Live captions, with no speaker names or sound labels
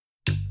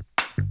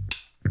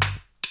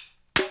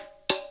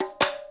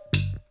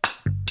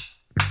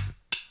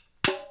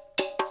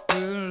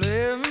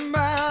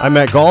I'm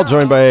Matt Gall,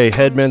 joined by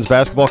head men's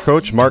basketball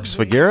coach Mark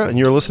Svagera, and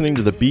you're listening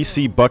to the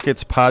BC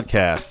Buckets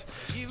podcast.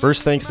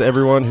 First, thanks to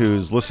everyone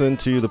who's listened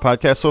to the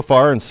podcast so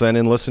far and sent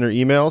in listener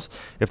emails.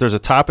 If there's a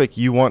topic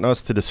you want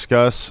us to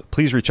discuss,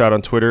 please reach out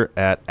on Twitter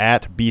at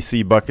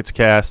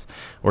BCBucketsCast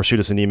or shoot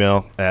us an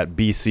email at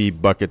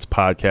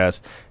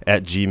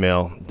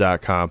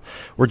bcbucketspodcast@gmail.com.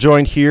 We're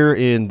joined here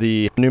in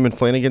the Newman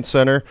Flanagan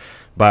Center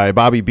by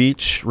Bobby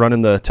Beach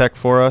running the tech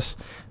for us.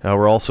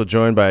 We're also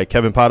joined by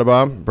Kevin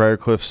Pottabaum,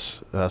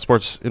 Briarcliff's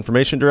Sports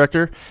Information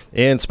Director,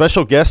 and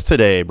special guest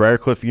today,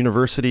 Briarcliff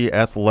University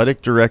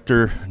Athletic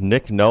Director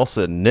Nick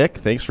Nelson. Nick,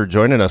 thanks for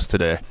joining us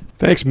today.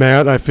 Thanks,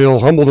 Matt. I feel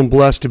humbled and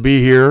blessed to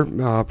be here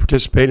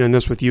participating in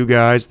this with you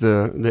guys.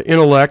 The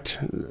intellect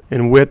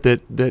and wit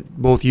that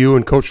both you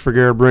and Coach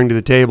Svagera bring to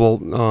the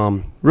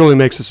table really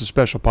makes this a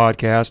special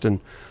podcast,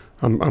 and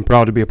I'm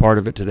proud to be a part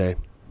of it today.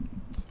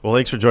 Well,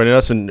 thanks for joining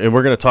us, and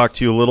we're going to talk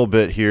to you a little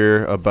bit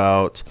here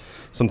about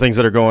some things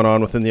that are going on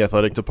within the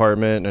athletic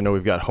department. I know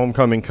we've got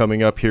homecoming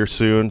coming up here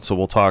soon, so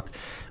we'll talk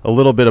a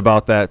little bit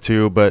about that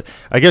too. But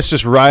I guess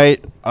just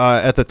right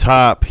at the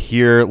top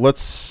here,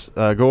 let's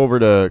go over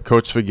to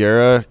Coach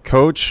Svagera.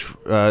 Coach,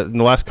 in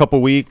the last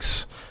couple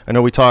weeks, I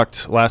know we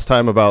talked last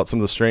time about some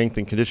of the strength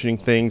and conditioning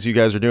things you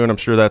guys are doing. I'm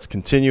sure that's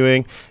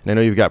continuing, and I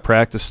know you've got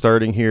practice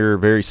starting here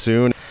very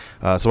soon.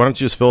 So why don't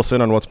you just fill us in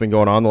on what's been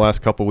going on the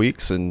last couple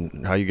weeks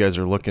and how you guys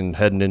are looking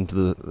heading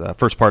into the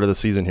first part of the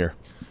season here?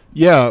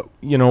 Yeah,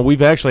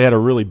 we've actually had a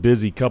really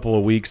busy couple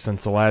of weeks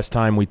since the last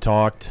time we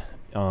talked.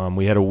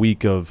 We had a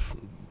week of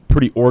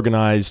pretty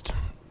organized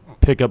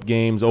pickup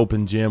games,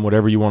 open gym,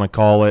 whatever you want to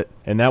call it,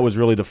 and that was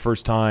really the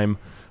first time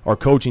our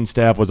coaching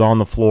staff was on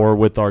the floor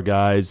with our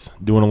guys,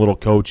 doing a little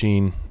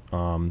coaching,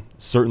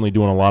 certainly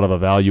doing a lot of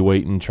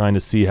evaluating, trying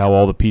to see how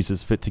all the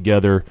pieces fit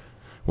together.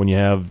 When you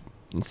have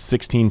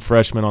 16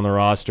 freshmen on the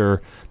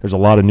roster, there's a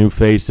lot of new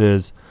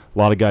faces, a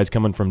lot of guys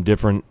coming from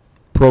different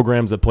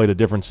programs that played a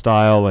different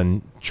style,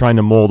 and trying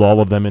to mold all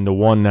of them into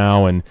one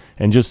now, and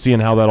just seeing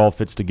how that all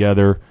fits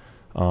together.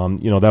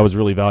 That was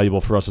really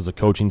valuable for us as a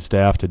coaching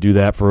staff to do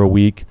that for a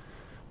week.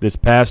 This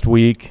past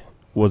week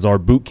was our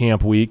boot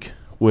camp week,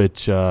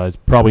 which is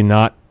probably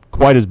not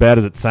quite as bad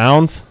as it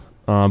sounds,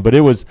 but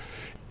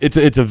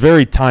it's a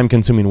very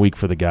time-consuming week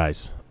for the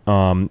guys.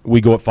 We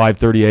go at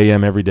 5:30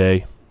 a.m. every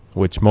day,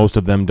 which most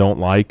of them don't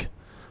like.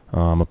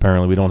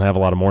 Apparently, we don't have a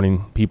lot of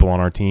morning people on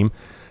our team,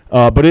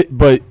 but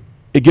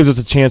it gives us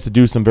a chance to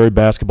do some very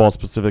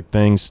basketball-specific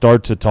things,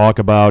 start to talk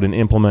about and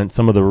implement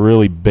some of the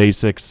really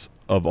basics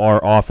of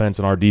our offense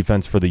and our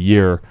defense for the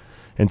year.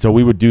 And so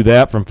we would do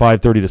that from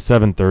 5:30 to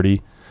 7:30.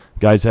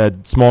 Guys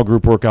had small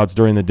group workouts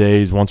during the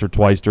days, once or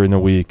twice during the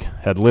week,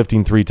 had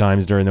lifting 3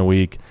 times during the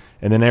week,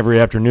 and then every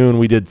afternoon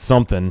we did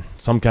some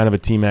kind of a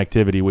team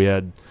activity. We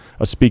had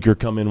a speaker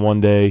come in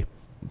one day.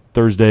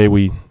 Thursday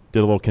we did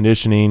a little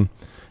conditioning,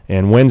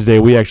 and Wednesday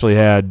we actually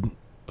had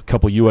a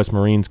couple U.S.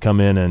 Marines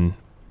come in and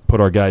put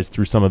our guys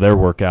through some of their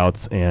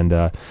workouts, and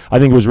I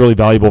think it was really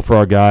valuable for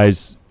our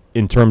guys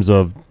in terms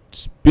of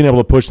being able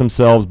to push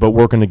themselves, but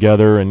working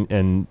together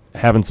and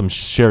having some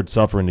shared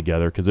suffering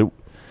together, because it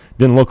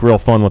didn't look real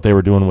fun what they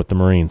were doing with the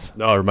Marines.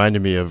 No, it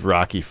reminded me of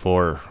Rocky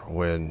IV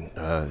when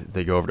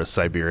they go over to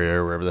Siberia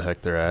or wherever the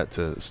heck they're at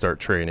to start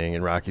training,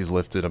 and Rocky's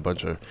lifted a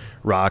bunch of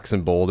rocks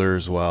and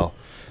boulders while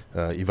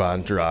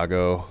Ivan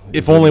Drago.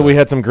 If only we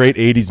had some great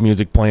 80s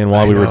music playing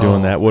while we were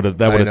doing that, would have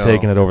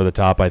taken it over the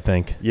top, I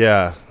think.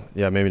 Yeah,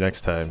 maybe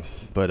next time.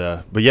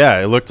 But yeah,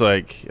 it looked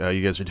like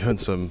you guys are doing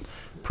some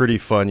pretty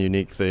fun,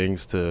 unique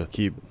things to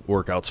keep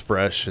workouts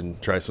fresh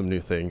and try some new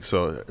things.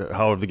 So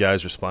how have the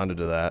guys responded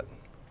to that?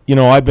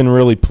 I've been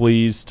really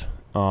pleased,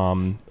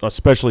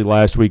 especially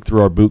last week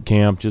through our boot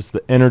camp, just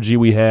the energy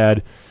we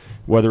had,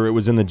 whether it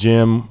was in the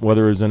gym,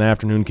 whether it was in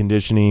afternoon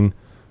conditioning,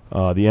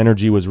 the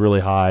energy was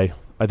really high.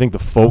 I think the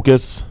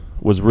focus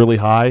was really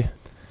high.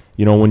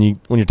 When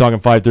you're talking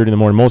 5:30 in the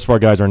morning, most of our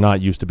guys are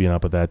not used to being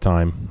up at that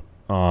time.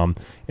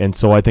 And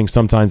so I think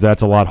sometimes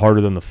that's a lot harder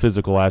than the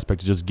physical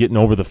aspect of just getting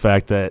over the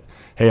fact that,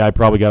 hey, I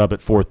probably got up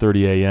at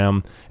 4:30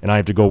 a.m. and I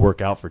have to go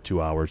work out for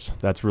 2 hours.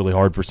 That's really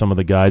hard for some of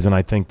the guys, and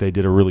I think they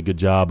did a really good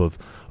job of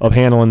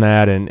handling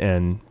that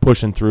and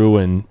pushing through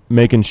and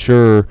making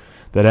sure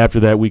that after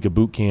that week of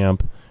boot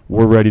camp,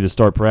 we're ready to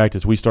start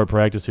practice. We start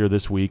practice here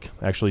this week.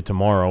 Actually,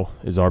 tomorrow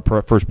is our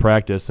first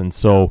practice. And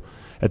so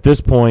at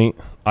this point,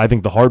 I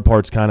think the hard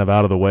part's kind of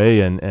out of the way,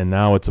 and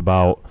now it's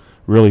about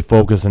really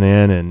focusing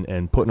in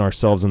and putting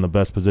ourselves in the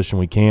best position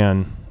we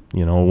can,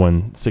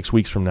 when 6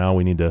 weeks from now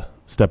we need to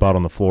step out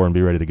on the floor and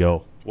be ready to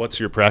go. What's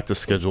your practice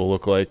schedule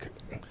look like?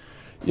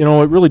 It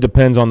really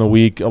depends on the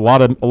week. A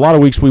lot of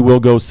weeks we will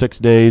go 6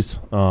 days,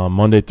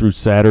 Monday through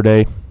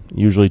Saturday.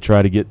 Usually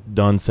try to get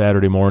done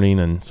Saturday morning,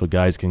 and so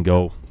guys can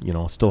go,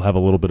 still have a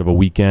little bit of a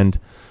weekend.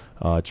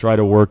 Try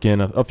to work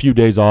in a few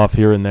days off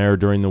here and there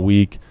during the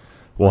week.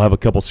 We'll have a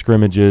couple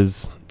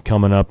scrimmages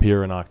coming up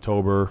here in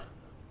October,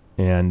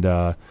 and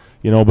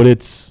but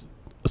it's,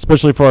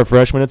 especially for our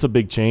freshmen, it's a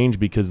big change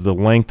because the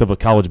length of a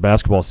college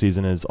basketball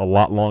season is a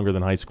lot longer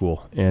than high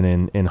school.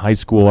 And in high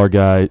school,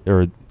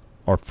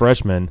 our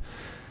freshmen,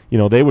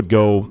 they would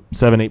go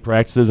 7-8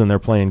 practices and they're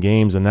playing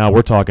games, and now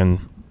we're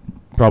talking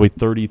probably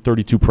 30,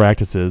 32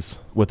 practices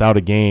without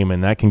a game,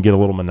 and that can get a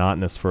little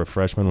monotonous for a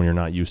freshman when you're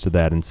not used to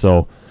that. And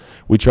so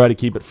we try to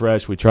keep it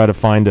fresh. We try to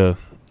find a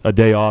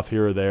day off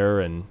here or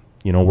there and,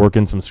 work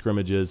in some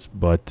scrimmages.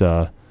 But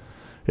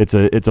it's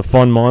a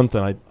fun month,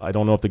 and I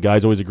don't know if the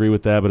guys always agree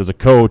with that. But as a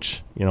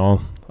coach,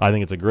 I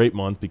think it's a great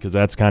month because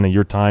that's kind of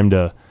your time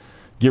to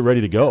get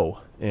ready to go.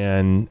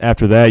 And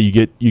after that, you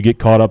get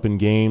caught up in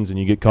games and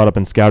you get caught up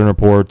in scouting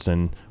reports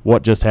and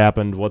what just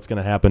happened, what's going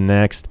to happen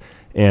next.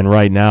 And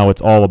right now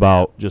it's all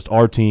about just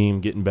our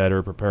team getting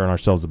better, preparing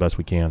ourselves the best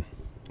we can.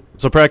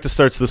 So practice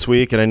starts this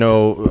week, and I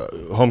know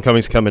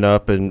homecoming's coming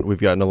up, and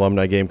we've got an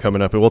alumni game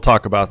coming up, and we'll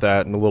talk about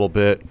that in a little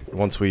bit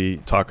once we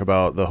talk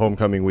about the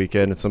homecoming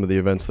weekend and some of the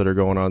events that are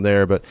going on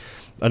there. But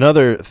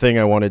another thing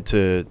I wanted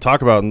to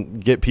talk about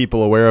and get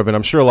people aware of, and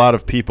I'm sure a lot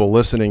of people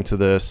listening to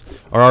this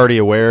are already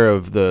aware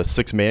of the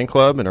Six-Man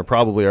Club and are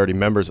probably already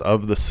members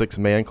of the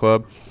Six-Man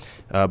Club.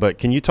 But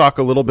can you talk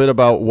a little bit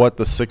about what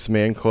the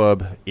Six-Man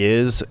Club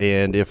is,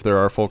 and if there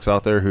are folks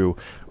out there who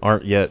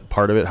aren't yet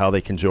part of it, how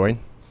they can join?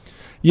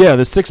 Yeah,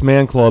 the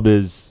Six-Man Club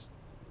is,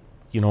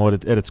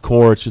 at its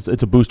core,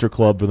 it's a booster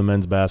club for the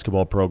men's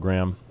basketball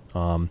program.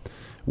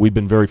 We've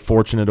been very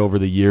fortunate over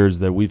the years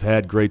that we've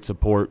had great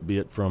support, be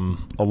it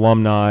from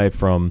alumni,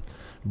 from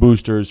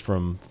boosters,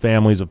 from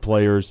families of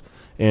players,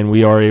 and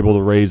we are able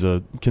to raise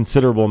a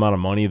considerable amount of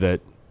money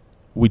that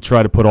we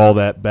try to put all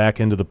that back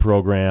into the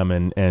program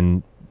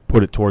and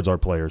put it towards our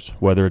players,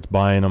 whether it's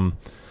buying them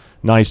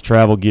nice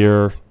travel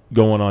gear,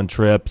 going on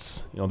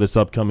trips. This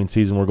upcoming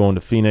season we're going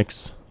to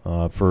Phoenix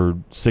for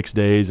 6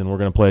 days, and we're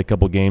going to play a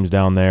couple games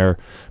down there,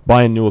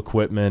 buying new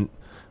equipment.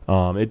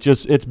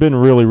 It's been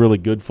really, really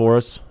good for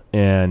us,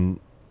 and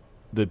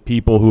the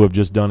people who have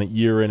just done it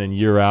year in and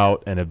year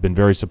out and have been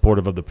very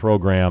supportive of the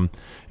program,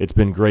 it's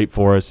been great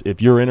for us.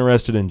 If you're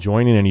interested in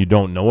joining and you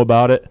don't know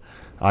about it,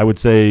 I would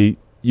say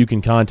you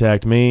can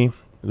contact me.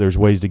 There's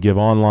ways to give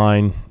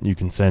online. You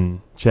can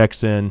send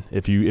checks in.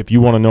 If you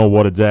want to know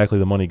what exactly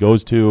the money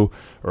goes to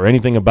or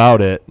anything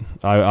about it,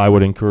 I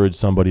would encourage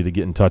somebody to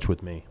get in touch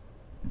with me.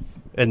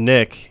 And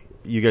Nick,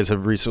 you guys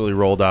have recently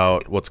rolled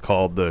out what's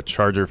called the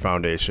Charger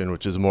Foundation,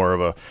 which is more of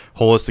a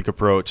holistic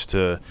approach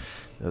to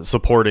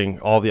supporting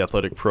all the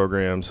athletic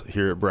programs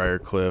here at Briar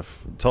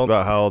Cliff. Tell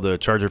about how the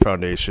Charger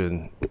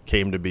Foundation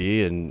came to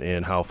be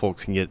and how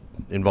folks can get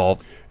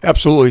involved.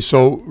 Absolutely.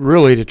 So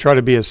really, to try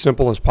to be as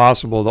simple as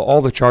possible,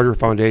 all the Charger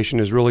Foundation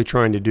is really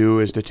trying to do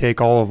is to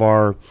take all of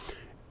our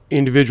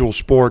individual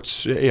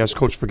sports, as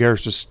Coach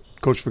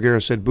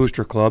Figueres said,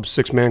 booster clubs.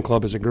 Six-Man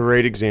Club is a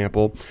great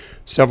example.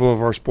 Several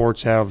of our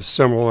sports have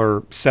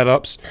similar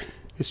setups.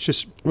 It's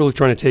just really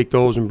trying to take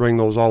those and bring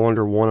those all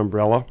under one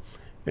umbrella.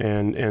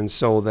 And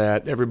so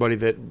that everybody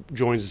that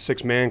joins the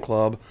Six-Man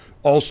Club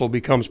also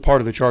becomes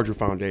part of the Charger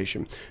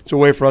Foundation. It's a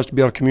way for us to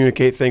be able to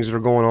communicate things that are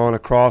going on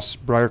across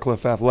Briar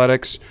Cliff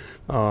athletics,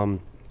 try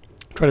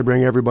to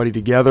bring everybody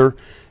together.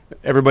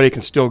 Everybody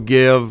can still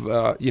give,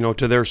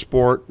 to their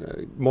sport.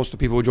 Most of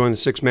the people who join the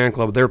Six-Man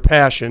Club, their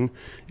passion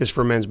is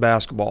for men's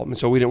basketball. And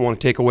so we didn't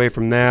want to take away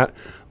from that,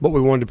 but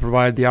we wanted to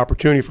provide the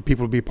opportunity for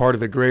people to be part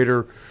of the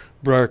greater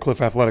Briar Cliff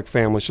athletic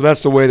family. So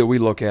that's the way that we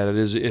look at it,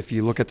 is if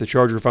you look at the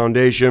Charger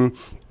Foundation,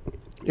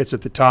 it's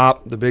at the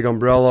top, the big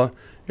umbrella,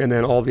 and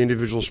then all the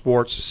individual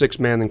sports,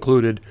 Six-Man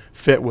included,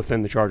 fit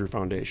within the Charger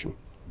Foundation.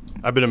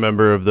 I've been a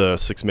member of the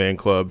Six-Man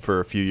Club for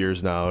a few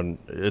years now, and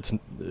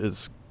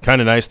it's kind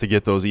of nice to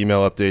get those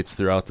email updates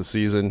throughout the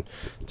season,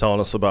 telling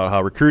us about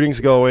how recruiting's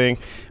going,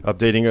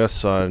 updating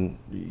us on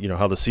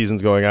how the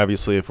season's going.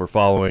 Obviously, if we're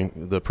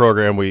following the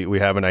program, we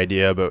have an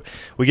idea, but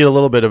we get a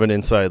little bit of an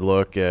inside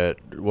look at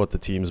what the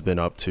team's been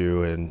up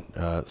to.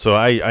 And so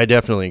I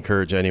definitely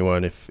encourage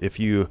anyone, if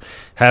you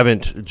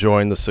haven't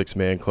joined the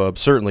Six-Man Club,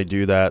 certainly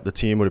do that. The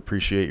team would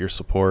appreciate your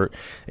support,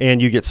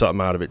 and you get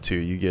something out of it too.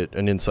 You get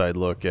an inside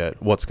look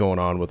at what's going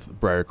on with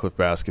Briar Cliff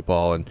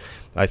basketball. And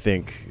I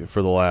think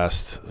for the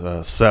last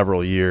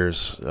several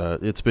years,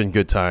 it's been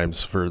good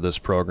times for this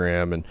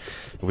program, and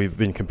we've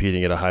been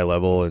competing at a high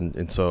level,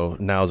 and so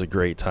now's a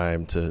great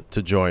time to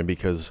join,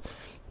 because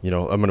I'm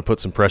going to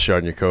put some pressure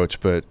on you, Coach,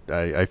 but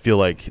I feel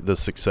like the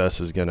success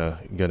is gonna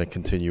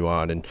continue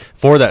on, and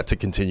for that to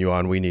continue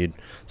on, we need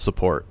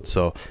support.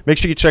 So make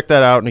sure you check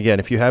that out. And again,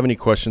 if you have any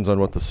questions on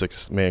what the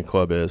Six-Man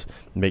Club is,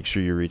 make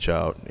sure you reach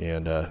out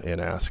and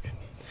ask.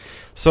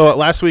 So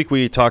last week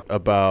we talked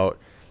about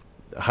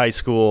high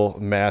school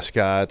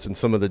mascots and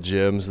some of the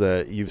gyms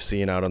that you've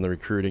seen out on the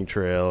recruiting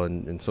trail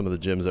and some of the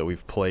gyms that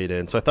we've played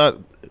in. So I thought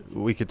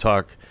we could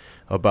talk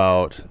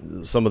about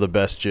some of the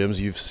best gyms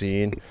you've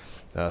seen,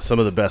 some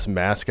of the best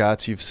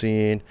mascots you've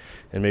seen,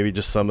 and maybe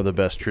just some of the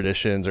best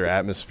traditions or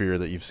atmosphere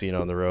that you've seen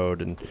on the road.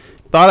 And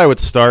thought I would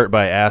start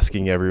by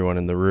asking everyone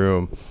in the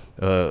room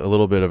a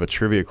little bit of a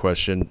trivia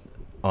question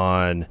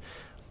on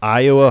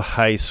Iowa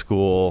high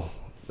school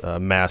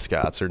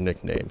mascots or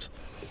nicknames.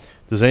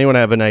 Does anyone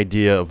have an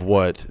idea of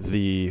what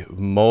the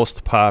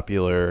most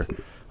popular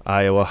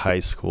Iowa high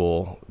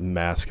school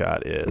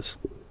mascot is?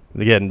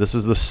 Again, this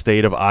is the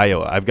state of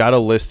Iowa. I've got a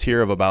list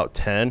here of about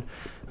 10.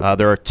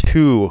 There are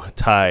 2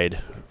 tied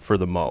for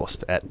the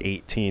most at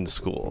 18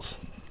 schools.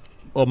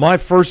 Well, my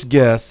first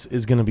guess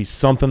is going to be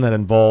something that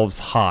involves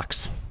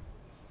Hawks.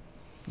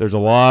 There's a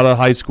lot of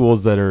high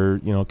schools that are,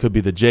 could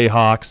be the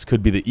Jayhawks,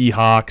 could be the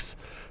E-Hawks,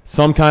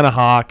 some kind of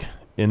hawk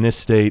in this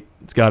state.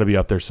 It's got to be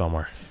up there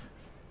somewhere.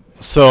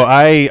 So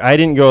I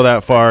didn't go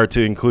that far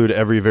to include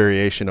every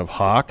variation of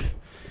hawk,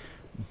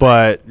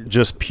 but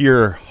just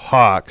pure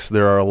hawks,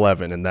 there are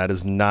 11, and that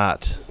is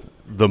not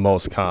the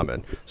most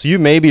common. So you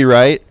may be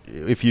right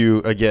if you,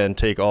 again,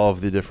 take all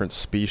of the different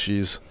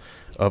species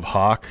of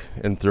hawk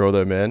and throw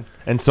them in.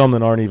 And some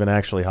that aren't even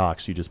actually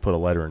hawks. You just put a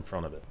letter in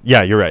front of it.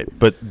 Yeah, you're right.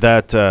 But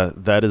that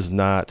is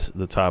not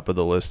the top of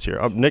the list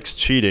here. Nick's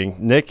cheating.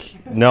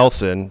 Nick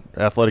Nelson,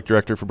 athletic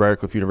director for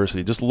Briarcliff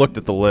University, just looked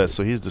at the list,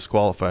 so he's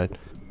disqualified.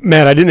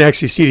 Matt, I didn't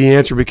actually see the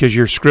answer because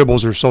your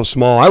scribbles are so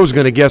small. I was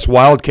going to guess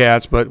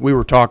Wildcats, but we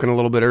were talking a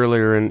little bit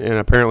earlier, and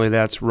apparently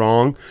that's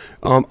wrong.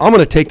 I'm going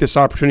to take this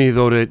opportunity,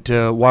 though,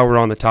 to while we're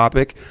on the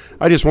topic,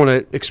 I just want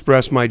to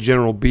express my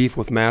general beef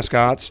with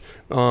mascots.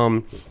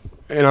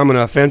 And I'm going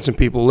to offend some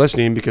people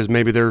listening because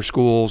maybe their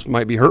schools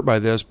might be hurt by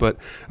this, but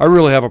I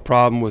really have a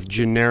problem with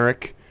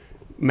generic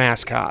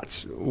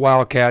mascots.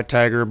 Wildcat,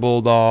 Tiger,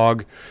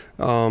 Bulldog,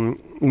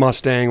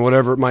 Mustang,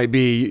 whatever it might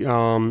be.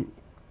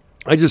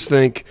 I just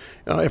think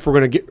if we're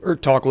going to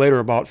talk later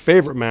about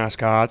favorite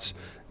mascots,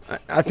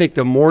 I think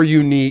the more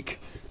unique,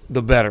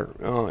 the better.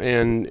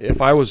 And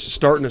if I was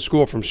starting a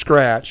school from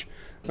scratch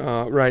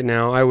right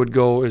now, I would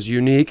go as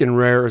unique and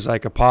rare as I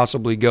could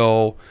possibly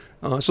go.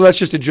 So that's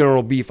just a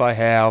general beef I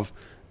have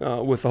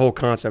with the whole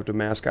concept of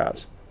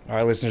mascots. All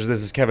right, listeners,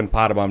 this is Kevin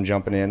Potabom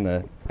jumping in,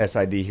 the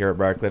SID here at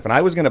Briarcliff. And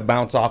I was going to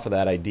bounce off of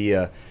that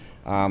idea.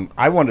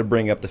 I wanted to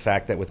bring up the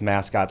fact that with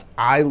mascots,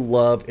 I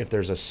love if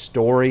there's a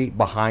story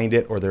behind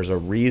it or there's a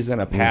reason,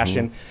 a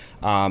passion.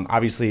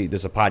 Obviously,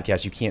 this is a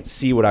podcast. You can't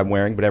see what I'm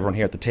wearing, but everyone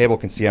here at the table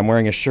can see. I'm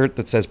wearing a shirt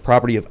that says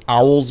property of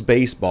Owls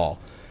Baseball.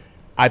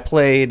 I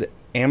played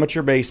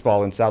amateur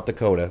baseball in South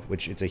Dakota,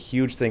 which it's a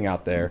huge thing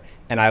out there.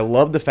 And I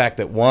love the fact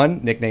that, one,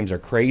 nicknames are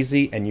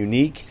crazy and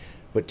unique,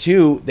 but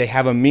two, they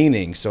have a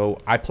meaning. So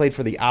I played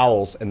for the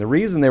Owls, and the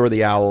reason they were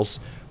the Owls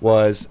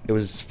was it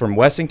was from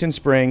Wessington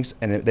Springs,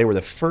 and they were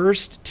the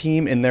first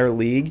team in their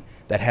league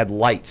that had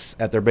lights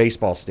at their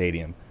baseball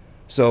stadium.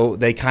 So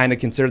they kind of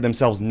considered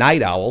themselves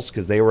night owls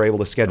because they were able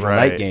to schedule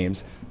night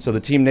games. So the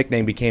team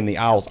nickname became the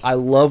Owls. I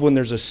love when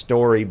there's a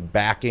story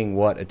backing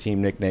what a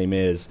team nickname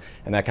is,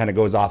 and that kind of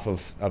goes off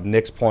of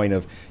Nick's point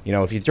of,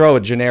 if you throw a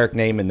generic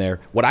name in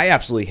there, what I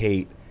absolutely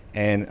hate,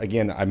 and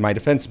again, I might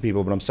offend some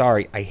people, but I'm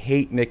sorry, I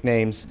hate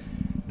nicknames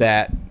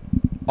that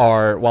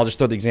are, well, I'll just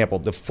throw the example,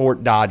 the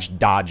Fort Dodge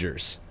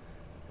Dodgers.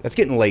 That's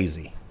getting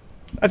lazy.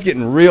 That's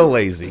getting real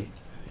lazy.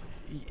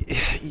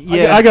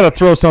 Yeah, I got to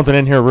throw something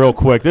in here real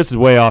quick. This is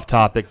way off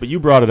topic, but you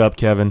brought it up,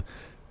 Kevin.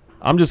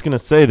 I'm just going to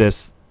say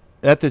this.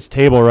 At this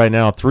table right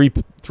now, three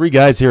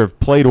guys here have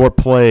played or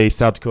play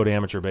South Dakota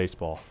amateur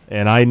baseball,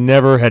 and I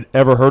never had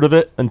ever heard of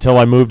it until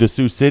I moved to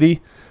Sioux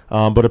City,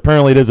 but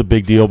apparently it is a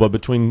big deal. But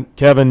between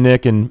Kevin,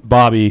 Nick, and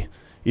Bobby,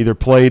 either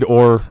played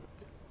or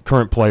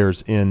current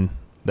players in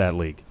that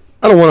league.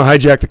 I don't want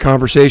to hijack the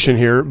conversation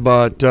here,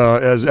 but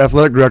as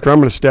athletic director, I'm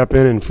going to step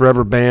in and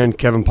forever ban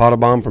Kevin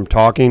Potabom from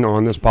talking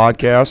on this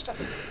podcast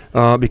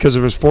because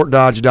of his Fort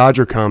Dodge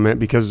Dodger comment,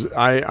 because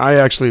I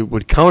actually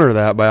would counter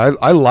that by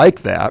I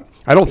like that.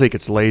 I don't think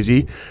it's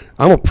lazy.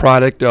 I'm a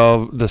product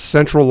of the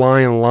Central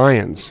Lyon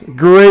Lions.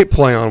 Great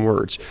play on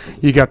words.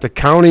 You got the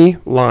county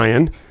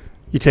lion.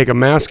 You take a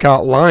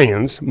mascot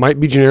Lions, might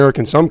be generic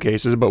in some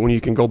cases, but when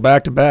you can go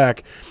back to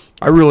back,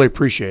 I really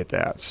appreciate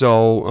that.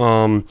 So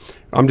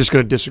I'm just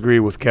going to disagree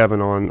with Kevin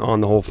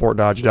on the whole Fort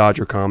Dodge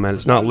Dodger comment.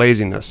 It's not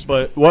laziness.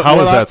 But how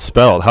is that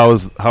spelled? How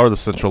are the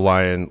Central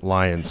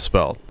Lions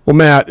spelled? Well,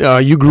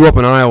 Matt, you grew up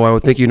in Iowa. I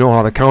would think you know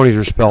how the counties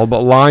are spelled.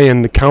 But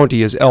Lyon, the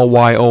county, is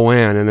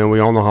Lyon, and then we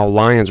all know how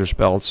Lions are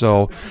spelled.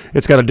 So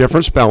it's got a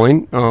different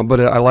spelling. But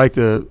I like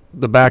the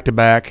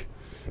back-to-back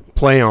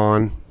play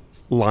on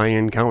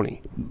Lyon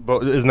County.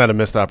 But isn't that a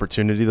missed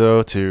opportunity,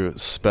 though, to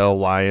spell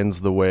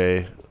Lions the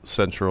way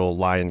Central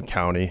Lyon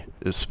County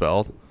is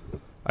spelled?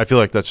 I feel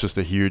like that's just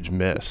a huge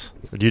miss.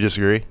 Do you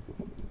disagree?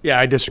 Yeah,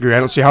 I disagree. I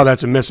don't see how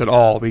that's a miss at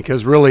all,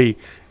 because really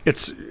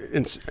it's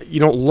you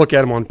don't look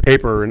at them on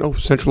paper and,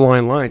 Central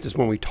Lyon Lions. It's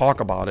when we talk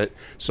about it.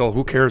 So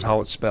who cares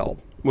how it's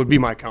spelled? Would be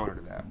my counter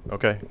to that.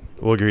 Okay,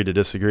 we'll agree to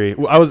disagree.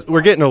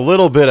 We're getting a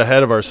little bit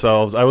ahead of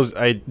ourselves.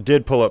 I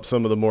did pull up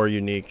some of the more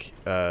unique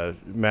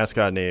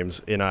mascot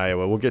names in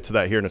Iowa. We'll get to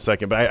that here in a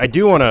second. But I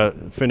do want to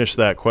finish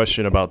that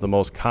question about the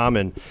most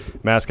common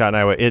mascot in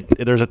Iowa.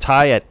 There's a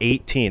tie at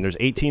 18. There's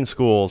 18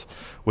 schools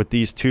with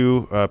these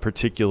two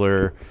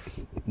particular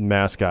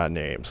mascot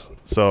names.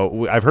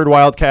 So I've heard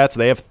Wildcats.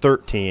 They have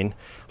 13.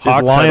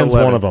 Hawks, Lions,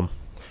 one of them.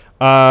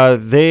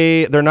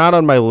 They're not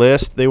on my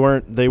list. They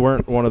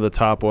weren't one of the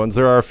top ones.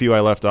 There are a few I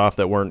left off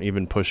that weren't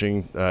even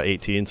pushing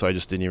 18, so I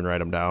just didn't even write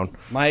them down.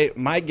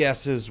 My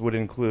guesses would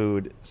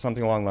include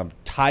something along the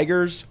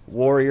Tigers,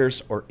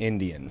 Warriors, or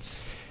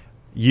Indians.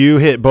 You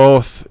hit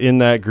both in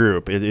that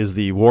group. It is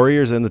the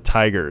Warriors and the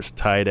Tigers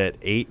tied at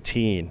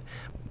 18.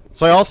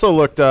 So I also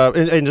looked up,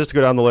 and just to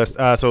go down the list,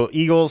 so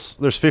Eagles,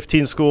 there's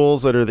 15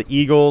 schools that are the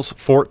Eagles,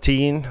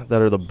 14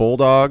 that are the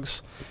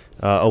Bulldogs,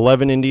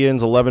 11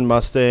 Indians, 11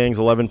 Mustangs,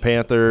 11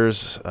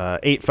 Panthers,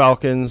 8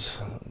 Falcons,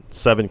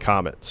 7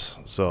 Comets.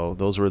 So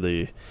those are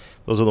the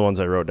ones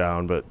I wrote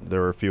down, but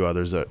there were a few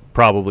others that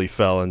probably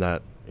fell in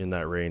that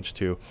range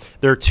too.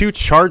 There are 2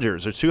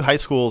 Chargers. There's 2 high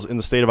schools in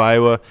the state of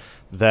Iowa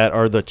that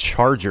are the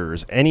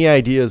Chargers. Any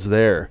ideas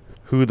there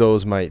who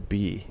those might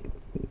be?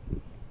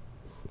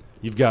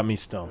 You've got me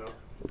stumped.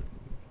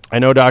 I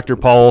know Dr.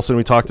 Paul Olson,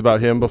 we talked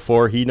about him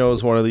before. He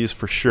knows one of these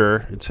for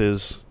sure. It's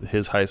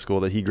his high school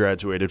that he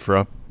graduated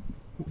from.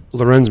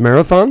 Lorenz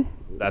Marathon?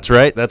 That's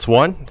right. That's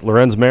one.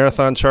 Lorenz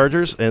Marathon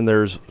Chargers. And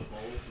there's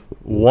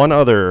one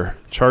other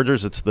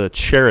Chargers. It's the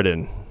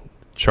Sheridan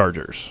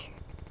Chargers.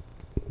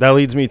 That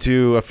leads me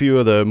to a few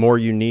of the more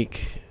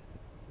unique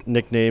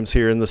nicknames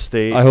here in the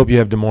state. I hope you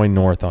have Des Moines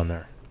North on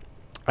there.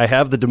 I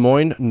have the Des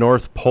Moines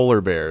North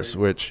Polar Bears,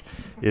 which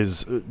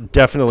is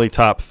definitely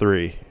top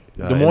 3.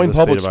 Des Moines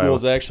Public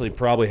Schools actually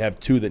probably have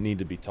 2 that need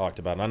to be talked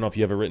about. And I don't know if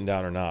you have it written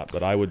down or not,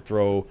 but I would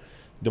throw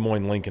Des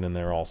Moines Lincoln in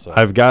there also.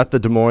 I've got the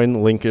Des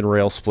Moines Lincoln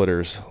Rail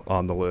Splitters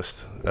on the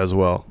list as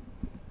well.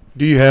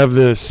 Do you have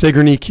the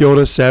Sigourney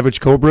Kyoto Savage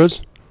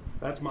Cobras?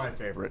 That's my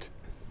favorite.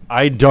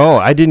 I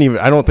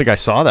don't think I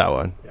saw that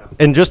one. Yeah.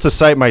 And just to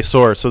cite my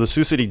source, so the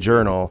Sioux City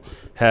Journal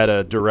had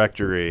a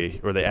directory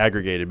where they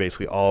aggregated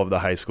basically all of the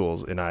high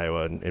schools in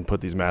Iowa and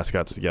put these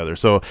mascots together.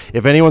 So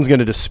if anyone's going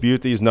to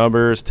dispute these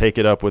numbers, take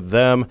it up with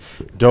them.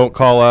 Don't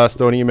call us.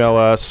 Don't email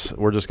us.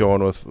 We're just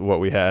going with what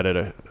we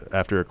had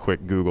after a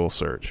quick Google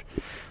search.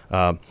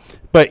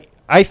 But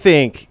I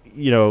think,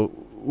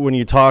 when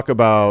you talk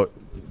about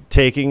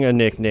taking a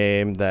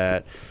nickname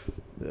that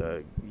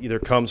either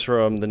comes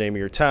from the name of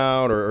your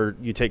town or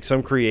you take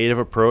some creative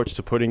approach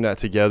to putting that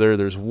together,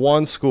 there's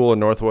one school in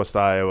Northwest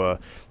Iowa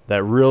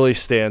that really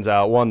stands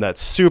out, one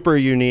that's super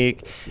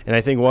unique, and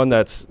I think one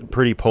that's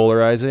pretty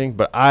polarizing.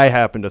 But I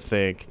happen to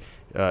think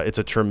it's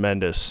a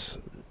tremendous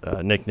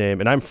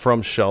nickname. And I'm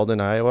from Sheldon,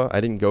 Iowa. I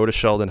didn't go to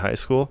Sheldon High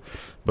School,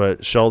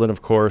 but Sheldon,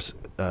 of course,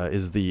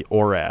 is the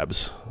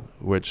Orabs,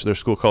 which their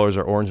school colors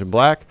are orange and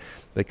black.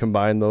 They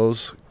combine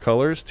those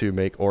colors to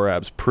make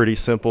Orabs. Pretty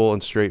simple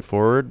and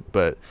straightforward,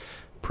 but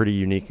pretty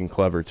unique and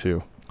clever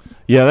too.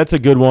 Yeah, that's a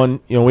good one.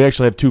 We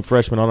actually have 2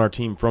 freshmen on our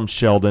team from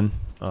Sheldon,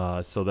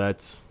 so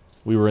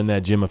we were in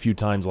that gym a few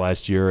times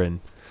last year, and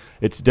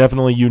it's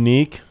definitely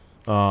unique.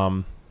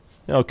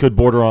 It could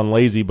border on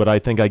lazy, but I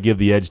think I give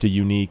the edge to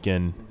unique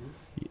and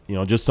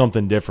just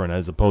something different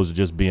as opposed to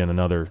just being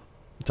another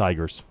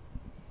Tigers.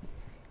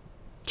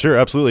 Sure,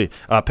 absolutely.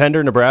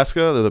 Pender,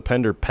 Nebraska. They're the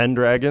Pender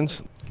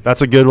Pendragons.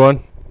 That's a good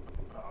one.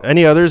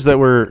 Any others that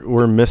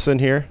we're missing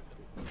here?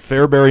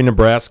 Fairbury,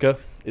 Nebraska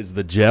is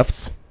the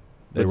Jeffs.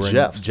 The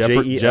Jeffs.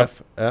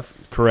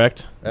 J-E-F-F.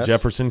 Correct. S?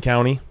 Jefferson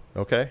County.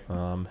 Okay.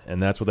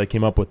 And that's what they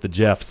came up with, the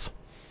Jeffs.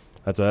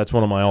 That's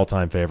one of my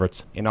all-time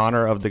favorites. In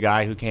honor of the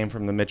guy who came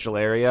from the Mitchell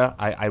area,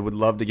 I would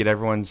love to get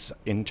everyone's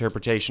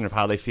interpretation of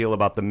how they feel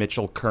about the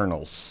Mitchell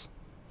Colonels.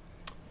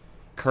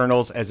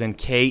 Colonels as in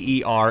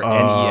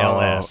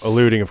Kernels.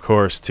 Alluding, of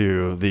course,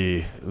 to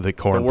the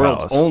Corn Palace. The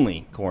world's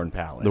only Corn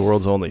Palace. The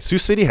world's only. Sioux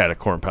City had a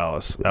Corn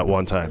Palace at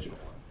one time.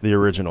 The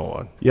original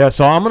one. Yeah,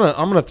 so I'm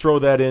gonna throw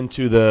that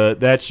into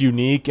that's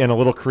unique and a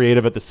little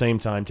creative at the same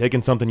time.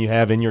 Taking something you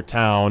have in your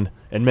town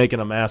and making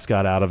a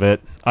mascot out of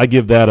it. I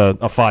give that a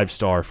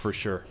 5-star for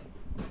sure.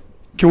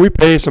 Can we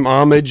pay some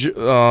homage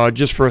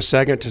just for a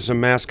second to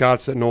some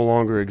mascots that no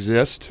longer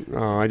exist?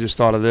 I just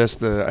thought of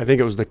this. I think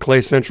it was the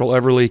Clay Central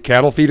Everly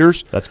Cattle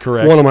Feeders. That's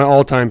correct. One of my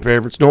all-time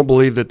favorites. Don't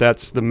believe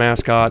that's the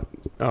mascot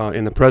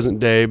in the present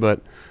day,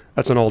 but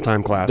that's an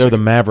all-time classic. They're the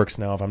Mavericks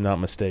now, if I'm not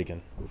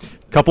mistaken.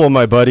 A couple of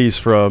my buddies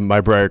from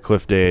my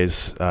Briarcliff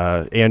days,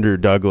 Andrew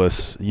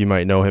Douglas, you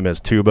might know him as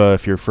Tuba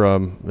if you were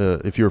from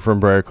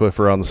Briarcliff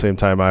around the same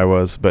time I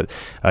was, but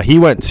he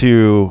went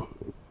to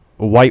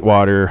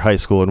Whitewater High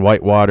School in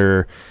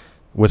Whitewater,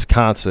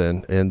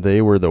 Wisconsin, and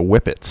they were the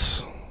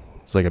Whippets.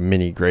 It's like a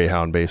mini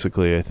Greyhound,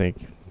 basically, I think.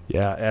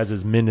 Yeah, as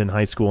is Minden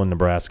High School in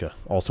Nebraska,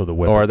 also the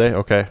Whippets. Oh, are they?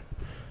 Okay.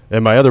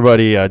 And my other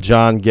buddy,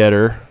 John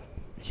Getter,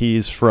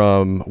 he's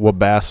from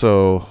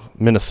Wabasso,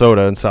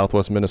 Minnesota, in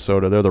southwest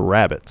Minnesota. They're the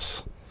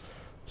Rabbits.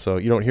 So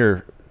you don't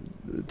hear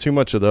too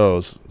much of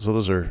those. So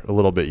those are a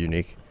little bit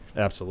unique.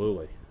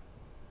 Absolutely.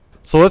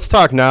 So let's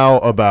talk now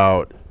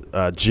about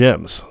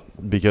gyms,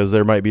 because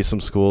there might be some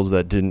schools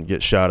that didn't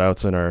get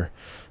shout-outs in our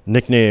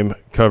nickname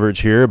coverage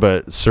here,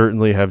 but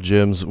certainly have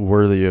gyms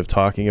worthy of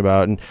talking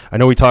about. And I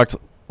know we talked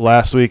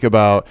last week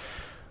about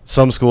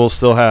some schools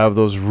still have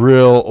those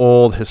real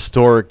old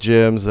historic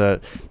gyms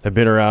that have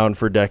been around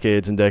for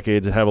decades and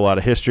decades and have a lot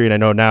of history. And I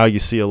know now you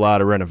see a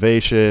lot of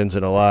renovations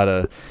and a lot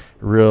of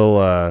real,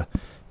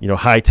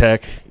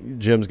 high-tech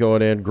gyms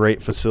going in,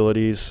 great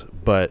facilities.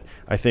 But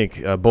I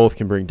think both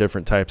can bring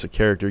different types of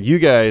character. You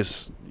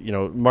guys,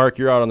 Mark,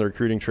 you're out on the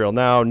recruiting trail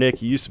now.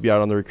 Nick, you used to be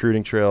out on the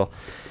recruiting trail.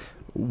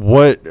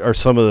 What are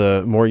some of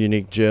the more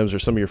unique gyms or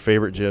some of your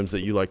favorite gyms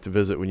that you like to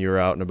visit when you're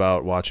out and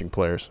about watching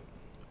players?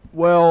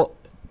 Well,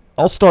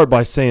 I'll start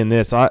by saying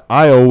this. I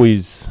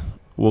always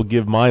will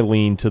give my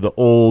lean to the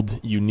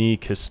old,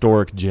 unique,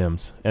 historic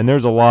gyms. And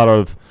there's a lot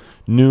of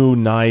new,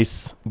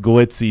 nice,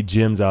 glitzy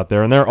gyms out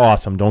there, and they're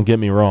awesome. Don't get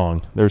me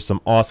wrong. There's some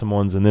awesome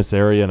ones in this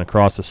area and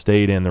across the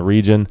state and the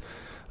region.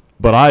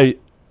 But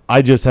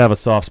I just have a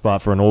soft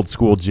spot for an old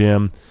school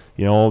gym.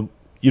 You know,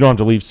 you don't have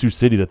to leave Sioux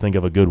City to think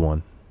of a good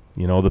one.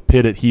 You know, the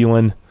Pit at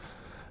Heelan,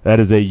 that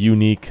is a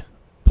unique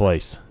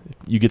place. If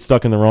you get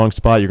stuck in the wrong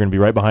spot, you're going to be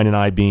right behind an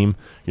I-beam.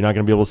 You're not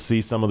going to be able to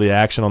see some of the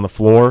action on the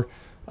floor.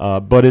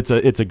 But it's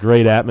a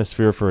great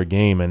atmosphere for a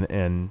game,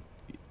 and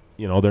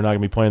you know, they're not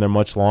going to be playing there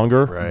much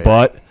longer. Right.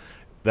 But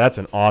that's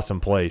an awesome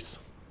place.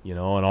 You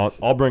know, and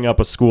I'll bring up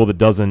a school that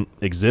doesn't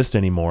exist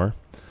anymore,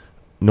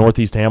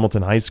 Northeast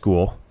Hamilton High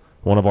School.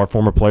 One of our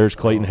former players,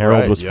 Clayton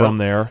Harold, was from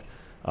there.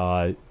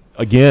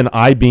 Again,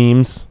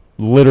 I-beams,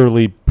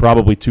 literally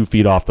probably 2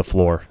 feet off the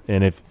floor.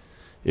 And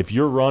if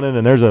you're running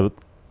and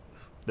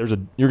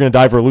you're going to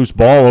dive for a loose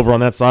ball over on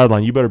that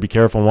sideline, you better be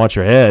careful and watch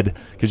your head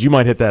because you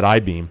might hit that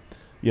I-beam.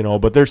 You know,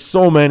 but there's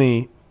so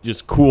many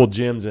just cool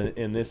gyms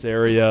in this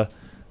area.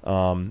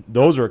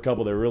 Those are a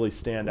couple that really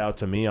stand out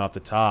to me off the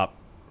top.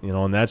 You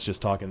know, and that's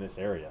just talking this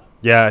area.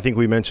 Yeah, I think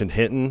we mentioned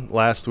Hinton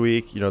last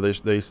week. You know,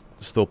 they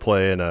still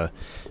play in an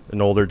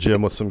older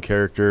gym with some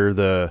character.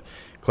 The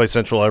Clay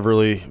Central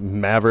Everly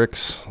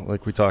Mavericks,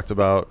 like we talked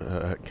about,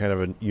 kind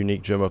of a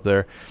unique gym up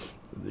there.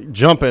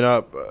 Jumping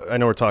up, I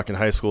know we're talking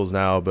high schools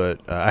now,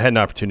 but I had an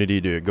opportunity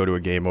to go to a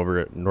game over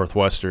at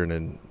Northwestern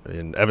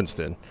in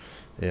Evanston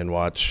and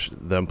watch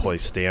them play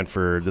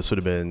Stanford. This would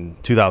have been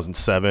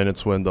 2007.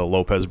 It's when the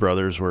Lopez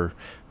brothers were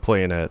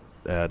playing at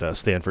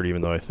Stanford,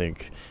 even though I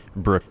think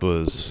Brooke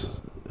was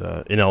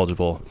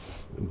ineligible.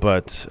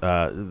 But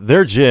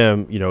their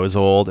gym, you know, is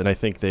old, and I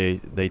think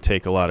they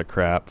take a lot of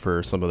crap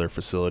for some of their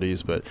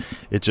facilities. But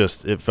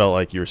it felt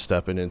like you were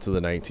stepping into the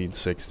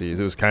 1960s.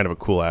 It was kind of a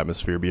cool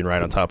atmosphere being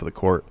right on top of the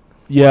court.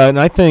 Yeah, and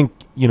I think,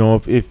 you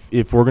know,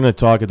 if we're going to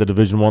talk at the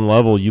Division I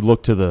level, you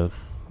look to the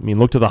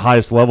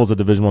highest levels of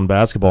Division I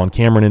basketball. And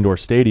Cameron Indoor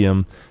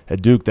Stadium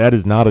at Duke, that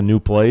is not a new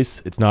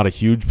place. It's not a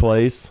huge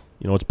place.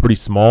 You know, it's pretty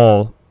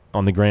small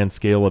on the grand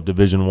scale of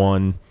Division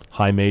I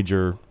high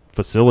major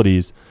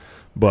facilities.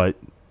 But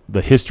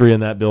the history in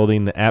that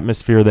building, the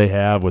atmosphere they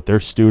have with their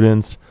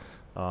students,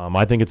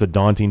 I think it's a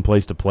daunting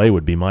place to play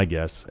would be my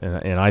guess.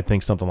 And I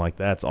think something like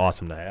that's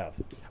awesome to have.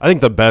 I think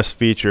the best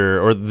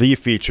feature, or the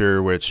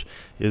feature, which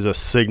is a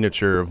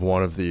signature of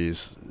one of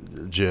these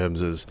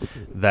gyms, is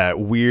that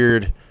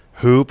weird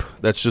hoop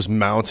that's just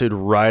mounted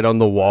right on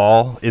the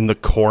wall in the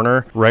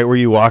corner, right where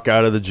you walk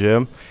out of the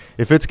gym.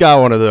 If it's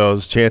got one of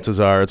those, chances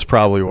are it's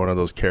probably one of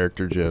those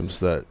character gyms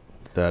that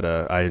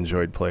I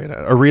enjoyed playing at.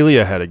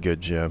 Aurelia had a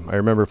good gym. I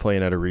remember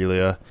playing at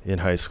Aurelia in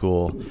high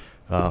school.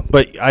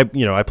 But I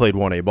played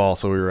 1A ball,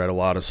 so we were at a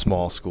lot of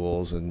small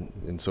schools,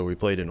 and so we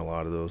played in a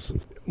lot of those.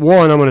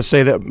 One, I'm going to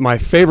say that my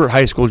favorite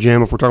high school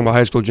gym, if we're talking about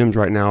high school gyms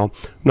right now, I'm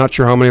not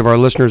sure how many of our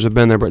listeners have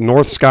been there, but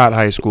North Scott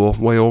High School,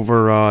 way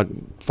over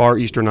far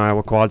eastern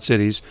Iowa, Quad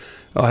Cities,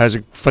 has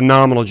a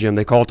phenomenal gym.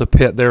 They call it the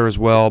Pit there as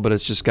well, but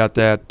it's just got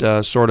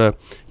that sort of,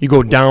 you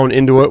go down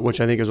into it, which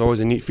I think is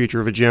always a neat feature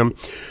of a gym.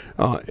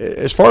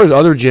 As far as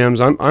other gyms,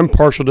 I'm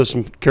partial to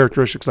some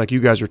characteristics like you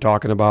guys are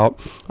talking about.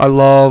 I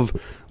love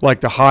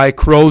like the high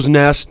crow's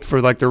nest for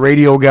like the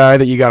radio guy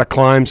that you got to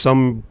climb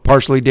some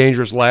partially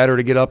dangerous ladder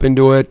to get up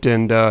into it.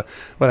 And but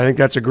I think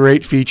that's a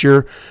great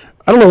feature.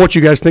 I don't know what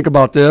you guys think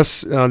about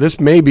this. This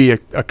may be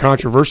a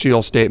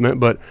controversial statement,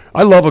 but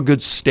I love a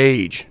good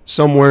stage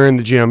somewhere in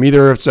the gym.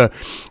 Either it's a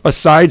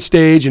side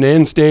stage, an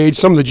end stage.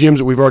 Some of the gyms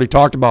that we've already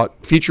talked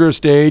about feature a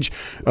stage.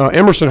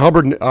 Emerson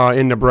Hubbard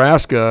in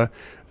Nebraska,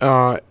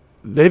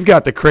 they've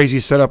got the crazy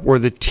setup where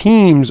the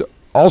teams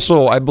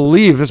also, I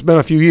believe, it's been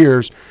a few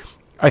years,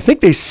 I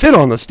think they sit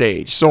on the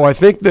stage. So I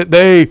think that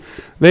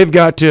they've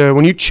got to,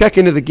 when you check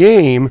into the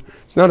game,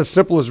 it's not as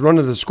simple as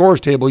running to the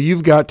scorer's table.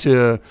 You've got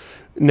to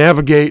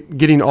navigate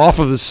getting off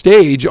of the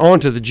stage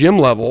onto the gym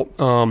level.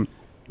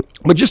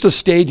 But just a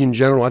stage in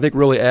general, I think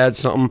really adds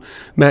something.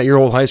 Matt, your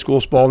old high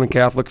school, Spalding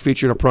Catholic,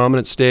 featured a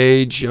prominent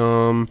stage.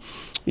 You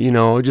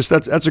know, just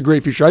that's a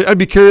great feature. I'd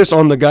be curious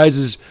on the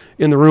guys'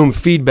 in the room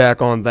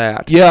feedback on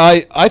that.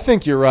 Yeah, I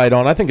think you're right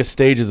on. I think a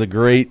stage is a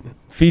great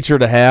feature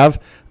to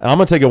have. And I'm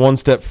going to take it one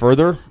step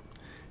further.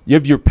 You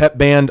have your pep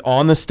band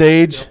on the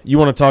stage. Yep. You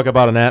want to talk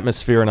about an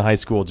atmosphere in a high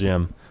school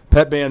gym.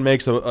 Pep band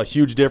makes a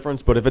huge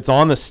difference, but if it's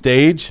on the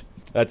stage,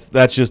 that's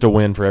just a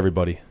win for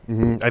everybody.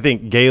 Mm-hmm. I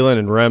think Galen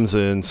and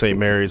Remsen and St.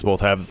 Mary's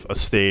both have a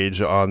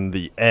stage on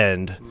the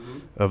end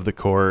of the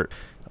court.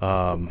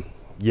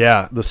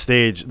 Yeah, the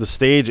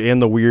stage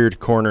and the weird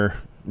corner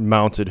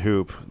mounted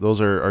hoop.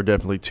 Those are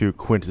definitely two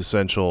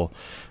quintessential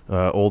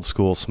old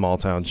school small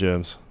town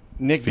gyms.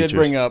 Nick did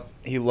bring up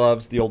he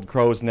loves the old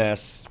crow's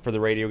nest for the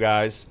radio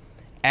guys.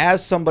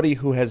 As somebody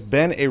who has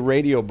been a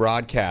radio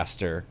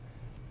broadcaster,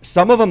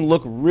 some of them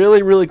look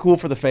really, really cool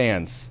for the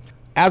fans.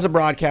 As a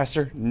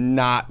broadcaster,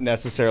 not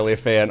necessarily a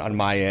fan on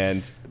my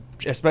end.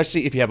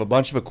 especially if you have a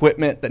bunch of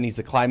equipment that needs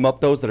to climb up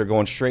those that are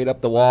going straight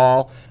up the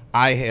wall.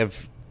 I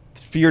have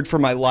feared for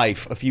my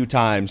life a few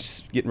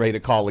times getting ready to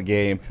call a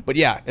game. But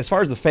yeah, as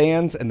far as the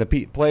fans and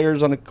the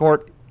players on the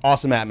court,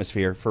 awesome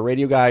atmosphere. For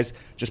radio guys,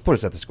 just put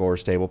us at the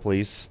scorer's table,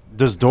 please.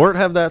 Does Dort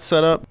have that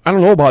set up? I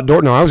don't know about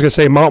Dorton. No, I was going to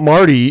say Mount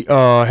Marty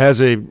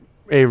has a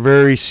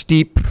very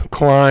steep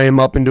climb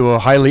up into a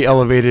highly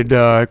elevated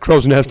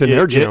crow's nest in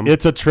their gym.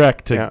 It's a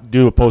trek to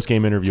do a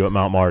post-game interview at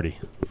Mount Marty.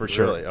 For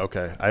sure. Really?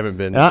 Okay. I haven't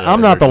been. I'm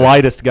not the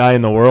lightest guy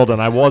in the world,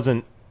 and I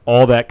wasn't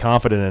all that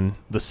confident in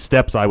the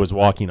steps I was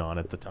walking on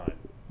at the time.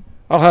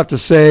 I'll have to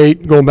say,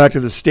 going back to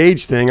the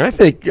stage thing, I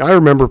think I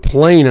remember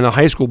playing in a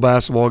high school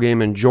basketball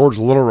game in George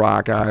Little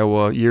Rock,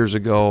 Iowa, years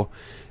ago,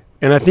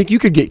 and I think you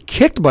could get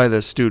kicked by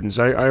the students.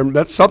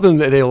 That's something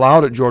that they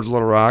allowed at George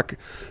Little Rock,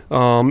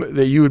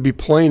 that you would be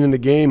playing in the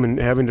game and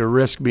having to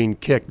risk being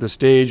kicked. The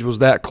stage was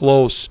that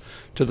close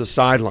to the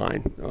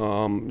sideline.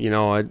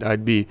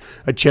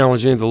 I'd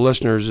challenge any of the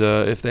listeners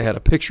if they had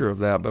a picture of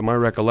that, but my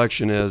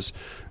recollection is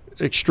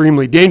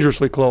extremely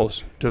dangerously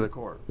close to the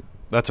court.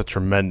 That's a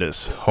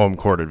tremendous home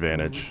court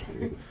advantage.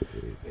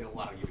 They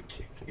allow you to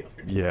kick the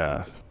other team.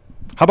 Yeah.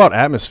 How about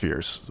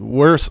atmospheres?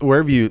 Where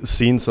have you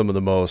seen some of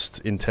the most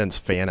intense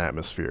fan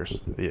atmospheres?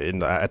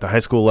 At the high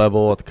school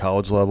level, at the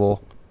college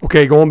level?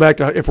 Okay, going back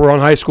to if we're on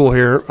high school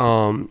here,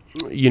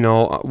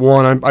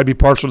 I'd be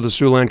partial to the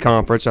Siouxland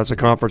Conference. That's a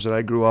conference that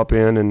I grew up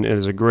in, and it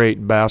is a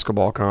great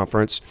basketball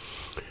conference.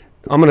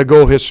 I'm going to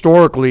go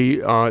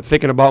historically,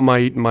 thinking about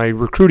my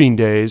recruiting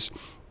days.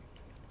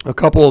 A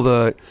couple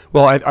of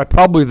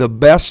probably the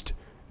best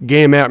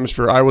game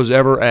atmosphere I was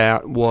ever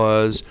at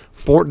was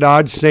Fort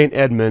Dodge St.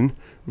 Edmund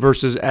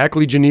versus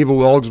Ackley Geneva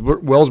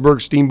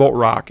Wellsburg Steamboat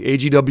Rock,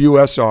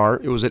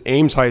 AGWSR. It was at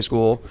Ames High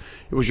School.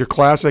 It was your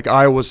classic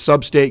Iowa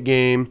sub-state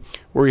game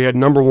where you had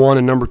number 1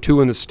 and number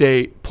 2 in the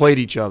state played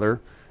each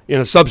other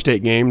in a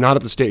sub-state game, not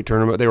at the state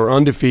tournament. They were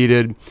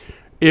undefeated.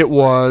 It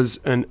was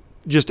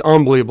just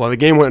unbelievable. The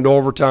game went into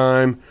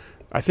overtime.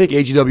 I think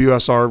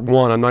AGWSR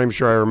won. I'm not even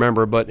sure I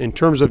remember. But in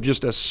terms of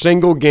just a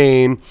single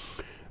game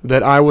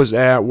that I was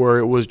at where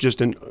it was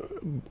just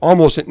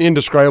almost an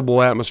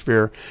indescribable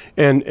atmosphere,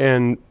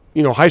 and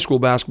high school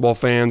basketball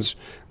fans,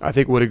 I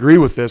think, would agree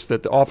with this,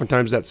 that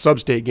oftentimes that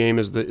sub-state game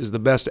is the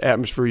best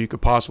atmosphere you could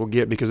possibly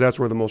get because that's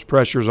where the most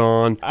pressure's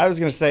on. I was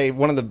going to say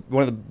one of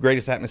the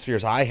greatest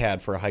atmospheres I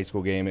had for a high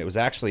school game, it was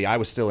actually, I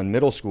was still in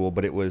middle school,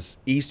 but it was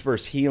East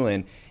versus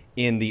Heelan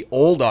in the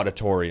old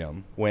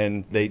auditorium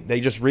when they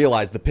just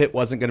realized the pit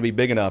wasn't going to be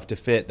big enough to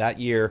fit.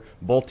 That year,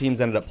 both teams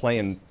ended up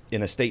playing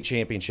in a state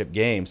championship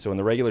game. So in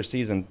the regular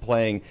season,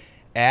 playing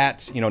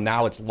at,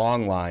 now it's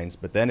long lines,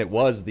 but then it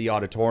was the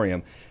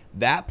auditorium.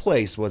 That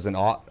place was an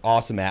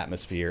awesome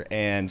atmosphere,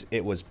 and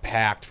it was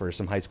packed for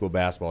some high school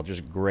basketball.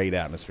 Just great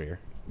atmosphere.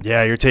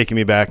 Yeah, you're taking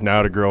me back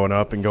now to growing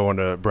up and going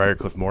to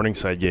Briarcliff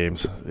Morningside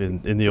games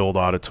in the old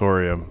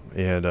auditorium,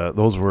 and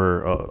those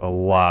were a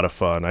lot of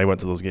fun. I went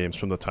to those games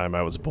from the time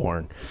I was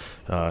born,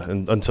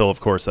 and until, of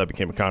course, that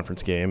became a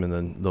conference game, and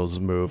then those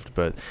moved.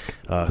 But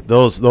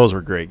those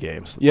were great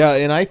games. Yeah,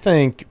 and I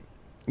think,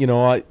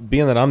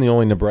 being that I'm the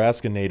only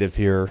Nebraska native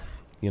here,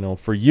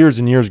 for years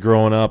and years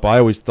growing up, I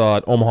always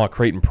thought Omaha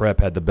Creighton Prep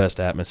had the best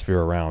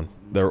atmosphere around.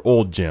 Their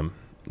old gym.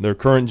 Their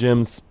current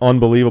gym's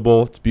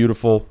unbelievable. It's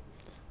beautiful.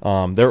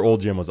 Their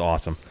old gym was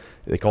awesome.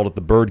 They called it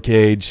the Bird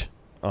Cage.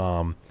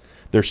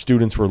 Their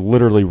students were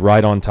literally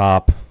right on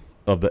top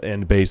of the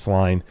end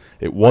baseline.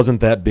 It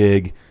wasn't that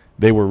big.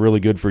 They were really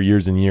good for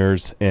years and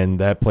years, and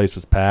that place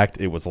was packed.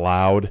 It was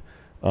loud.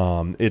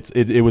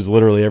 It was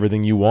literally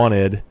everything you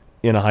wanted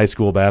in a high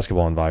school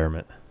basketball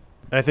environment.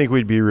 I think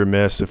we'd be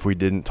remiss if we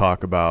didn't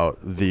talk about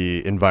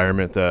the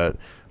environment that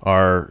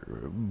our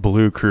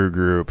Blue Crew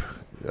group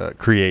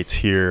creates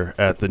here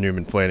at the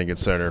Newman Flanagan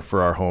Center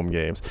for our home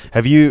games.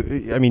 Do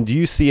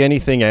you see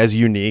anything as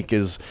unique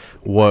as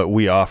what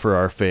we offer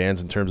our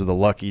fans in terms of the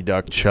Lucky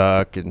Duck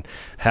Chuck and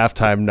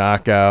halftime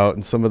knockout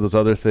and some of those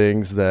other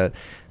things that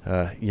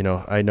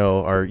I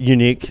know are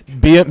unique?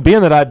 Being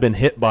that I've been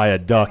hit by a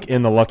duck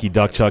in the Lucky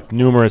Duck Chuck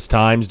numerous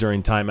times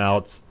during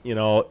timeouts,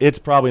 it's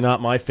probably not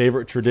my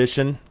favorite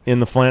tradition in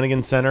the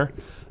Flanagan Center.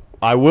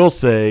 I will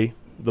say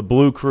the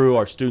Blue Crew,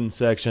 our student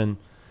section,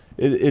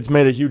 it's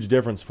made a huge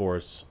difference for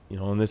us,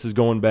 and this is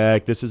going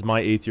back. This is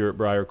my 8th year at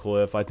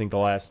Briarcliff. I think the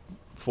last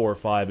 4 or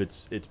 5,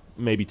 it's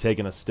maybe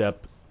taken a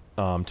step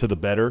to the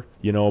better,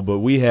 but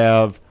we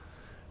have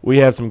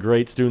some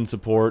great student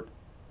support.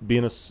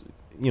 Being at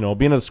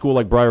a school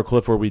like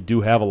Briarcliff where we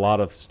do have a lot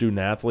of student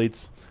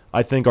athletes,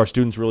 I think our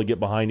students really get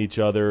behind each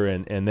other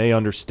and they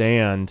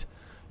understand,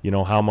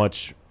 how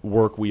much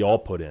work we all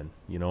put in,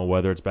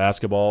 whether it's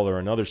basketball or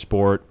another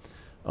sport.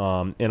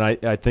 And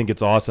I think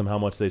it's awesome how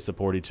much they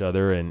support each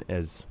other. And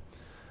as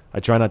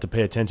I try not to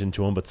pay attention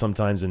to them, but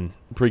sometimes in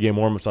pregame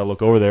warm-ups I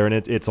look over there and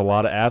it's a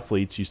lot of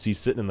athletes you see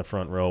sitting in the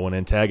front row and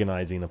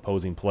antagonizing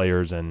opposing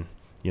players and,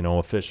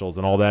 officials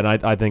and all that.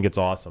 And I think it's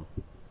awesome.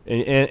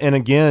 And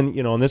again,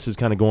 and this is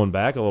kind of going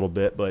back a little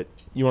bit, but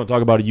you want to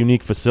talk about a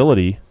unique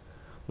facility.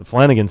 The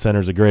Flanagan Center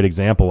is a great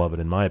example of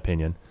it, in my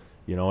opinion.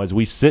 As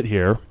we sit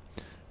here,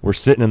 we're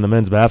sitting in the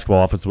men's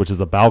basketball office, which is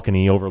a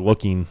balcony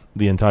overlooking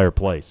the entire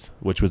place,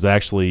 which was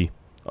actually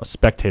a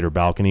spectator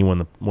balcony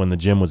when the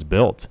gym was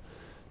built,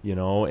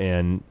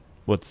 and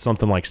what's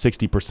something like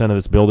 60% of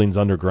this building's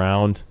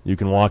underground. You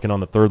can walk in on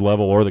the third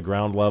level or the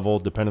ground level,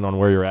 depending on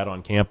where you're at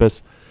on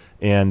campus.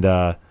 And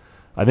I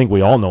think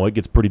we all know it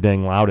gets pretty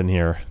dang loud in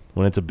here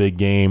when it's a big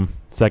game,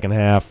 second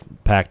half,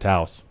 packed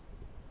house.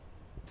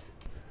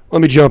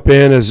 Let me jump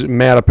in, as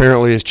Matt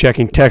apparently is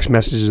checking text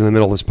messages in the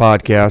middle of this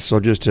podcast, so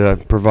just to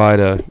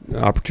provide an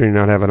opportunity to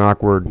not have an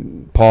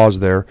awkward pause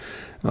there.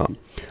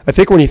 I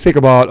think when you think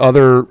about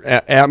other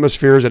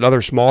atmospheres at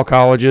other small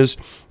colleges,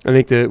 I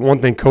think the one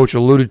thing Coach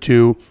alluded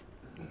to,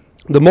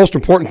 the most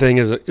important thing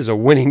is a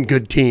winning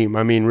good team.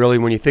 I mean, really,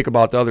 when you think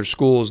about the other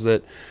schools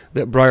that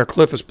Briar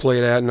Cliff has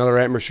played at and other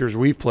atmospheres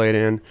we've played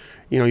in,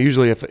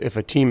 usually if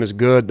a team is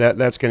good,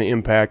 that's going to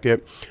impact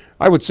it.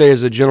 I would say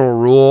as a general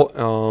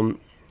rule,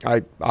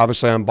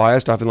 I'm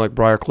biased. I feel like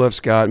Briar Cliff's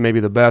got maybe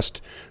the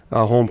best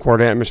home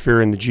court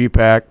atmosphere in the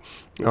GPAC.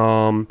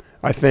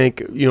 I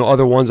think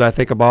other ones I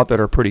think about that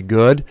are pretty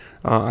good.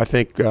 I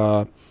think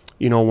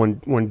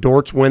when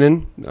Dort's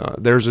winning,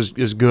 theirs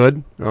is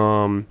good.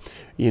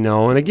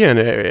 And again,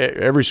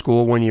 every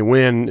school, when you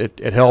win,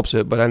 it helps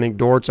it. But I think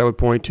Dort's I would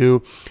point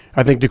to.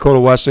 I think Dakota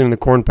Wesleyan and the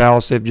Corn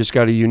Palace, they've just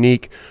got a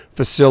unique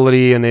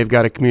facility, and they've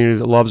got a community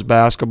that loves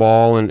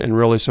basketball and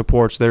really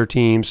supports their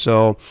team.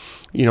 So,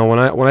 when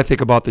I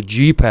think about the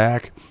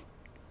GPAC,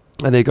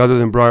 I think other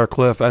than Briar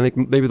Cliff, I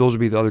think maybe those would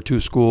be the other two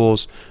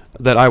schools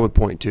that I would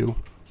point to.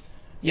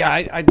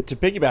 Yeah, to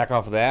piggyback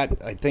off of that,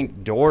 I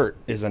think Dort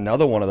is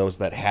another one of those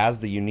that has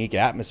the unique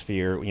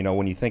atmosphere.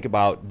 When you think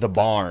about the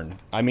barn.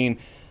 I mean,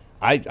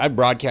 I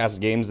broadcast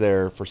games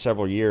there for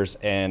several years,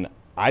 and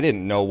I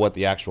didn't know what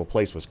the actual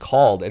place was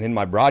called. And in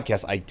my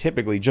broadcast, I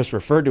typically just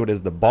referred to it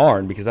as the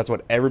barn because that's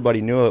what everybody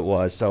knew it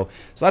was. So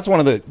that's one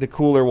of the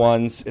cooler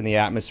ones in the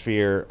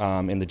atmosphere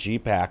in the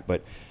GPAC.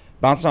 But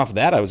bouncing off of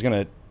that, I was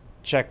going to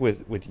check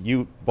with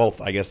you both,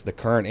 I guess, the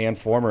current and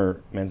former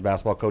men's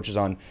basketball coaches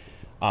on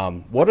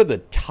what are the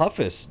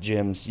toughest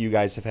gyms you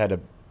guys have had to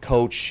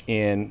coach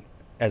in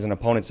as an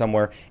opponent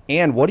somewhere,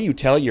 and what do you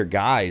tell your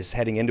guys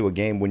heading into a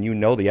game when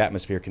the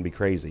atmosphere can be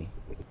crazy?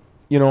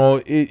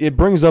 It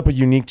brings up a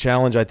unique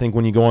challenge, I think,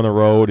 when you go on the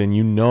road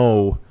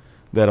and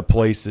that a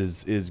place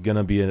is going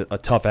to be a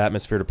tough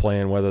atmosphere to play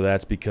in, whether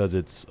that's because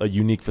it's a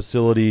unique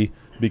facility,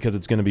 because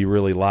it's going to be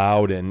really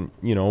loud. And,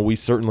 we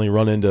certainly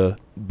run into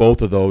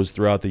both of those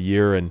throughout the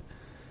year, and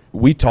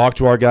we talk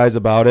to our guys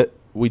about it.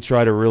 We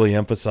try to really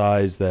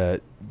emphasize that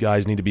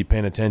guys need to be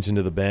paying attention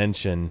to the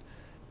bench, and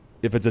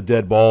if it's a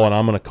dead ball and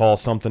I'm going to call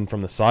something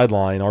from the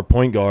sideline, our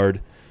point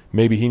guard,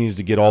 maybe he needs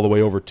to get all the way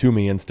over to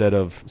me instead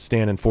of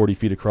standing 40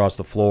 feet across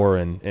the floor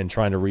and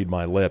trying to read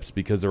my lips,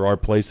 because there are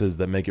places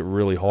that make it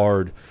really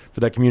hard for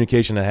that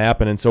communication to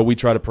happen. And so we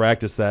try to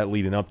practice that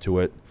leading up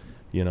to it,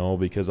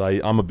 because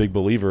I'm a big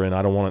believer, and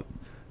I don't want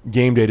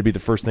game day to be the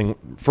first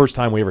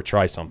time we ever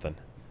try something.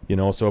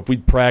 So if we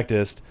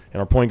practiced and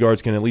our point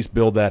guards can at least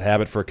build that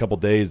habit for a couple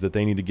days that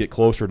they need to get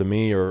closer to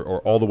me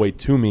or all the way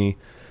to me,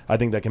 I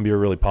think that can be a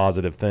really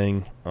positive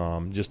thing,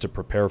 just to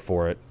prepare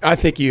for it. I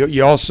think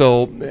you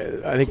also,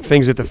 I think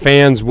things that the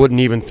fans wouldn't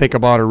even think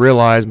about or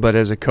realize, but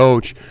as a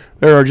coach,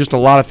 there are just a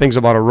lot of things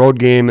about a road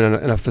game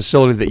and a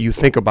facility that you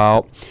think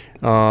about,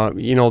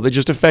 that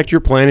just affect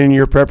your planning and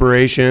your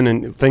preparation,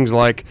 and things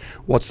like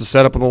what's the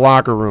setup of the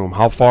locker room,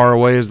 how far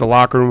away is the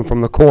locker room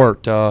from the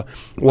court,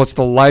 what's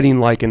the lighting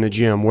like in the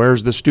gym,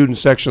 where's the student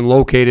section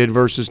located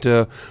versus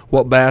to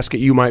what basket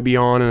you might be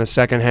on in a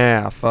second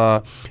half.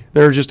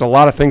 There are just a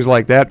lot of things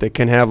like that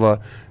can have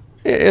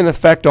an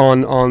effect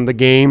on the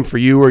game for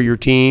you or your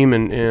team,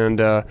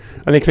 and I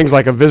think things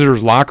like a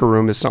visitor's locker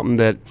room is something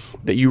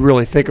that you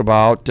really think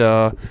about.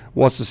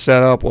 What's the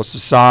setup? What's the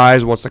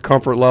size? What's the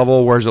comfort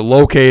level? Where's it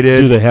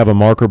located? Do they have a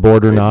marker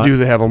board or not? Do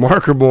they have a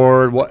marker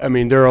board?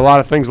 There are a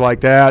lot of things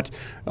like that.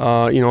 There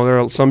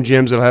are some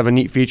gyms that have a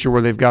neat feature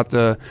where they've got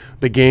the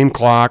game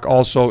clock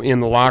also in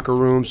the locker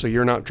room, so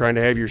you're not trying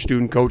to have your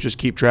student coaches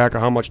keep track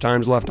of how much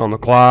time's left on the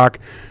clock.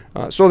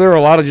 So there are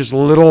a lot of just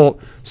little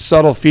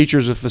subtle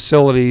features of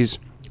facilities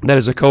that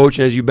as a coach,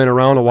 as you've been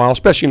around a while,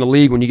 especially in the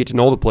league, when you get to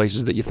know the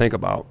places that you think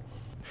about.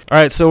 All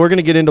right, so we're going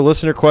to get into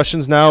listener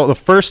questions now. The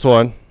first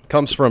one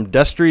comes from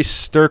Destry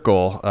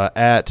Sturkle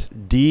at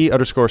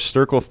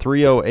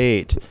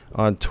D_Sturkle308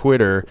 on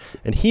Twitter.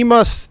 And he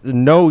must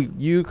know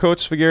you,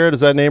 Coach Figueroa. Does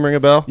that name ring a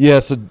bell? Yeah,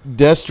 so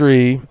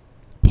Destry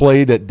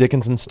played at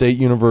Dickinson State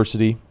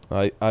University.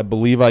 I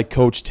believe I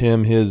coached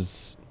him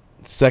his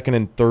second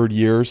and third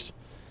years.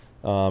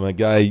 A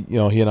guy,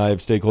 he and I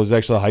have stayed close. He's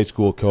actually a high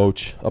school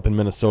coach up in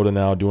Minnesota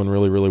now, doing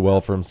really, really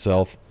well for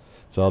himself.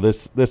 So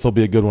this will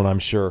be a good one, I'm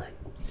sure.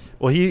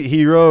 Well,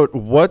 he wrote,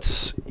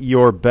 what's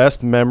your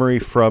best memory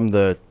from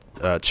the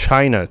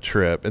China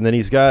trip? And then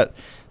he's got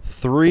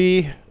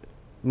 3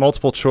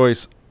 multiple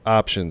choice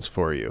options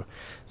for you.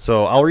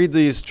 So I'll read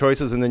these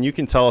choices, and then you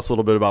can tell us a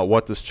little bit about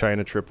what this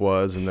China trip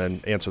was and then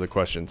answer the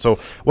question. So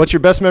what's your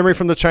best memory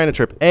from the China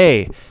trip?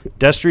 A,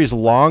 Destry's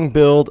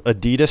long-billed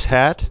Adidas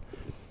hat.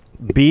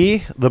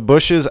 B, the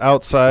bushes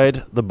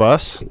outside the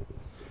bus,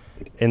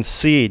 and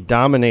C,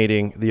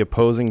 dominating the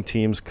opposing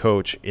team's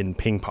coach in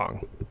ping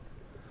pong?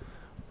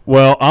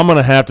 Well, I'm going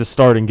to have to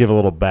start and give a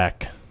little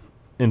back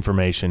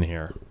information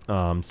here.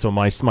 So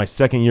my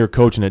second year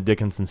coaching at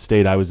Dickinson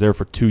State, I was there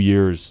for 2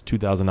 years,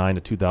 2009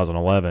 to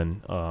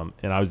 2011,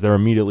 and I was there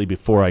immediately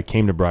before I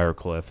came to Briar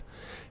Cliff.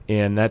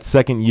 And that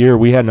second year,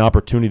 we had an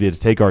opportunity to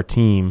take our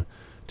team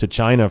to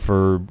China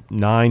for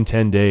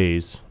 9-10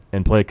 days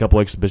and play a couple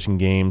exhibition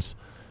games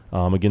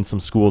against some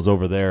schools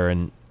over there.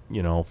 And,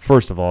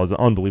 first of all, it was an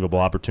unbelievable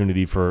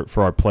opportunity for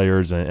our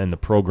players and the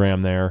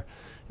program there.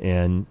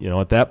 And,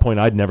 at that point,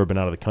 I'd never been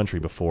out of the country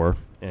before.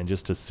 And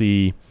just to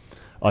see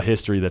a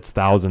history that's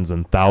thousands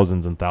and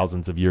thousands and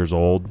thousands of years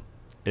old,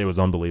 it was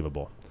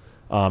unbelievable.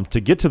 To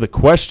get to the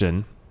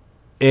question,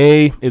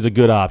 A is a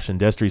good option.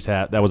 Destry's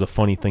hat, that was a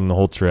funny thing the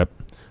whole trip.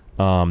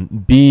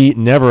 B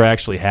never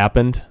actually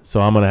happened, so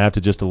I'm going to have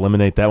to just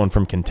eliminate that one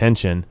from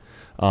contention.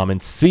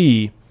 And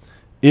C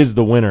is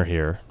the winner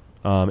here.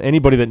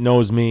 Anybody that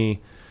knows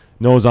me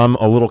knows I'm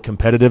a little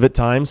competitive at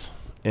times.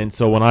 And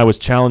so when I was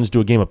challenged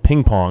to a game of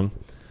ping pong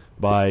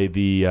by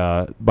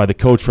the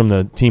coach from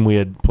the team we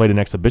had played an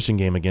exhibition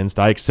game against,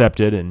 I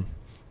accepted, and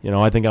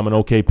I think I'm an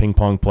okay ping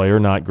pong player,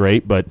 not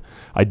great, but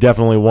I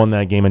definitely won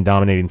that game in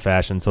dominating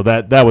fashion. So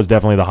that was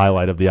definitely the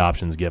highlight of the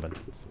options given.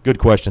 Good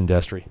question,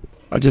 Destry.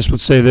 I just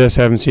would say this,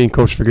 having seen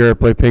Coach Figueroa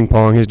play ping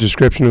pong, his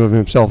description of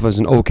himself as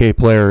an okay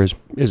player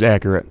is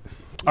accurate.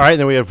 All right, and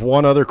then we have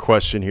one other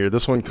question here.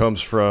 This one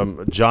comes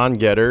from John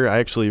Getter. I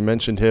actually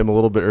mentioned him a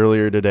little bit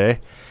earlier today.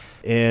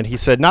 And he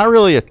said, not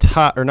really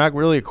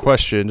a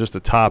question, just a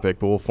topic,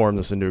 but we'll form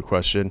this into a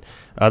question.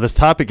 This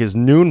topic is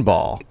noon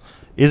ball.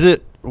 Is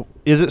it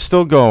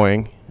still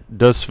going?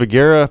 Does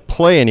Figueroa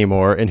play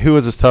anymore? And who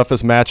is his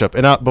toughest matchup?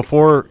 And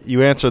before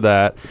you answer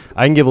that,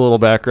 I can give a little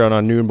background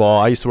on noon ball.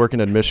 I used to work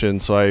in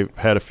admissions, so I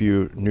had a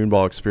few noon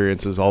ball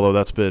experiences, although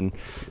that's been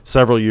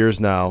several years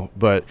now.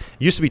 But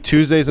it used to be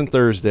Tuesdays and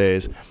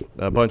Thursdays.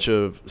 A bunch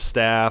of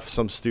staff,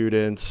 some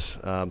students,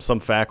 some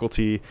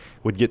faculty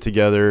would get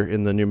together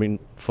in the Newman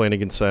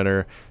Flanagan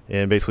Center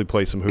and basically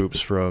play some hoops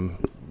from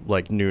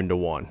like noon to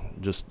 1,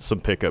 just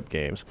some pickup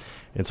games.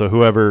 And so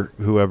whoever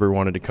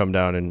wanted to come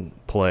down and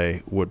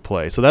play would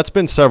play. So that's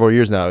been several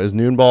years now. Is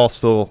noon ball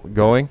still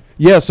going?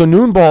 Yeah, so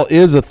noon ball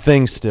is a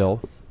thing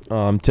still.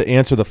 To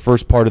answer the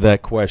first part of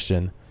that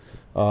question,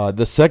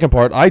 the second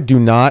part, I do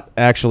not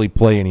actually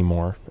play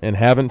anymore and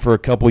haven't for a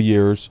couple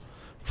years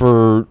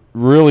for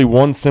really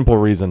one simple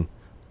reason.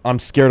 I'm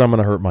scared I'm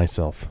going to hurt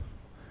myself.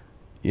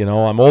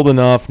 I'm old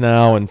enough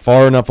now and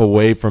far enough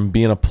away from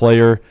being a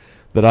player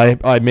that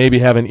I maybe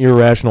have an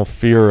irrational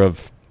fear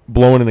of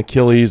blowing an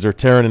Achilles or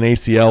tearing an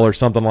ACL or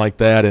something like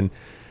that. And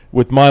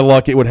with my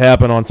luck, it would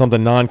happen on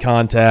something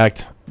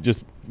non-contact,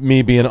 just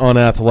me being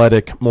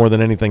unathletic more than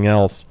anything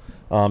else.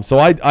 So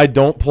I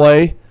don't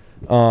play.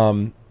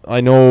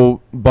 I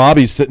know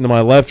Bobby's sitting to my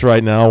left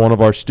right now, one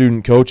of our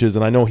student coaches,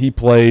 and I know he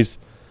plays.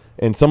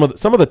 And some of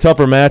the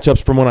tougher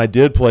matchups from when I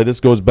did play, this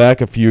goes back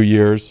a few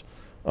years.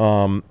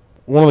 One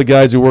of the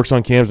guys who works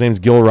on campus, name's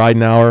Gil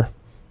Ridenauer.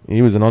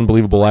 He was an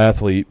unbelievable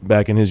athlete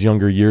back in his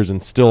younger years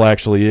and still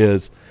actually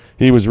is.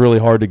 He was really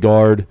hard to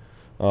guard.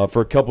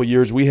 For a couple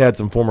years, we had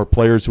some former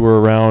players who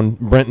were around.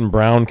 Brenton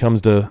Brown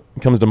comes to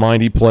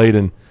mind. He played,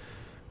 and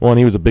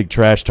he was a big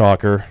trash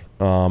talker,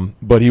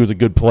 but he was a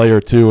good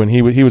player too, and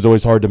he was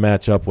always hard to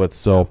match up with.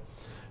 So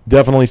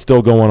definitely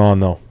still going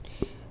on, though.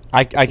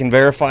 I can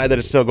verify that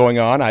it's still going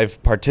on.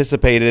 I've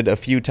participated a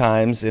few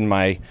times in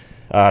my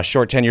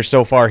short tenure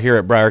so far here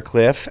at Briar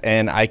Cliff,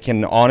 and I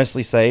can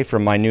honestly say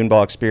from my noon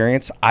ball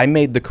experience, I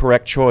made the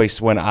correct choice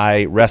when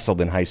I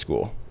wrestled in high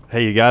school.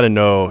 Hey, you got to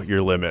know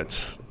your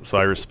limits, so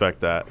I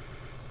respect that.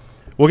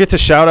 We'll get to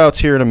shout-outs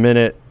here in a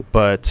minute,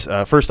 but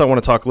first I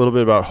want to talk a little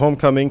bit about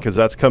homecoming because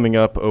that's coming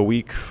up a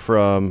week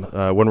from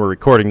when we're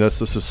recording this.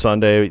 This is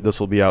Sunday. This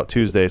will be out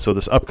Tuesday. So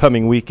this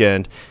upcoming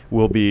weekend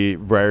will be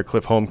Briar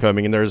Cliff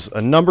homecoming, and there's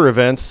a number of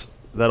events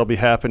that'll be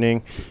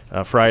happening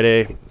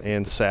Friday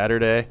and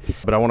Saturday.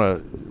 But I want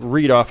to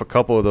read off a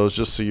couple of those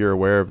just so you're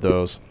aware of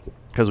those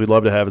because we'd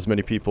love to have as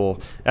many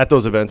people at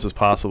those events as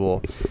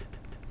possible.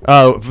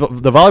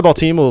 The volleyball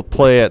team will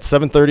play at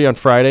 7:30 on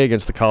Friday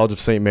against the College of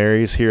St.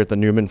 Mary's here at the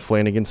Newman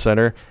Flanagan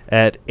Center.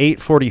 At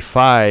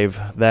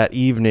 8:45 that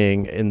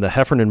evening in the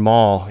Heffernan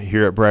Mall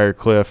here at Briar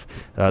Cliff,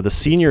 the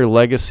Senior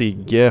Legacy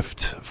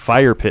Gift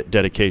Fire Pit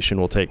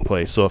dedication will take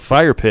place. So a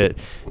fire pit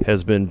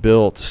has been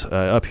built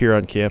up here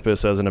on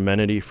campus as an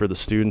amenity for the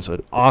students.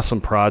 An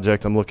awesome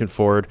project. I'm looking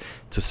forward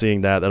to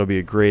seeing that. That'll be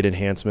a great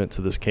enhancement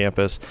to this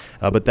campus.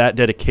 But that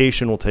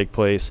dedication will take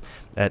place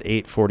at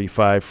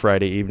 8:45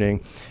 Friday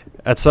evening.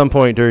 At some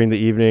point during the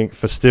evening,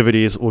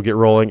 festivities will get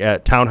rolling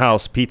at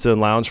Townhouse Pizza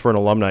and Lounge for an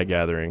alumni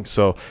gathering.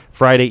 So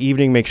Friday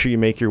evening, make sure you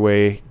make your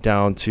way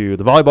down to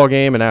the volleyball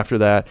game, and after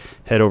that,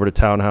 head over to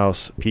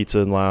Townhouse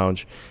Pizza and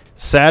Lounge.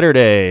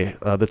 Saturday,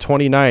 the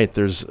 29th,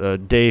 there's a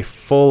day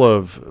full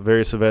of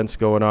various events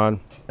going on.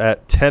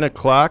 At 10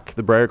 o'clock,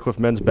 the Briarcliff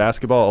men's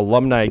basketball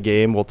alumni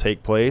game will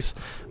take place.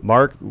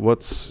 Mark,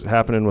 what's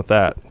happening with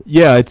that?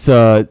 Yeah, it's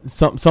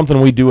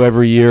something we do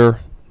every year.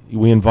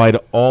 We invite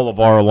all of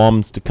our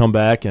alums to come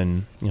back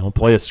and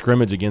play a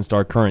scrimmage against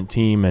our current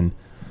team. And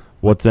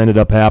what's ended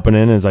up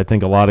happening is I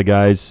think a lot of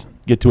guys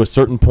get to a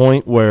certain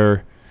point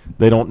where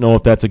they don't know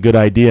if that's a good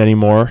idea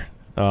anymore.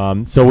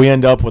 So we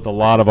end up with a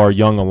lot of our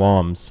young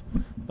alums,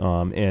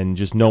 and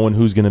just knowing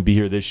who's going to be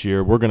here this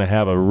year. We're going to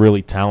have a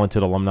really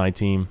talented alumni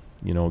team,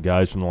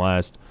 guys from the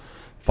last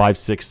 5,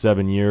 6,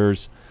 7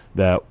 years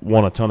that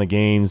won a ton of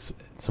games,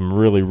 some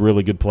really,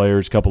 really good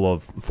players, a couple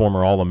of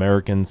former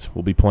All-Americans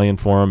will be playing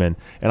for them.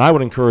 And I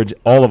would encourage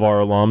all of our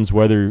alums,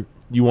 whether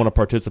you want to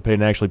participate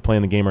in actually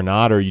playing the game or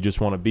not, or you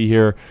just want to be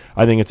here,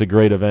 I think it's a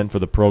great event for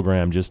the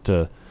program just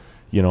to,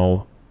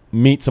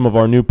 meet some of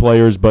our new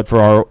players, but for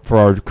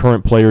our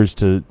current players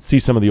to see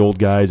some of the old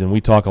guys. And we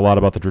talk a lot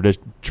about the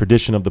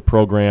tradition of the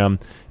program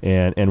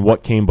and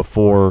what came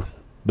before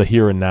the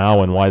here and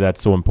now and why that's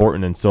so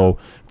important. And so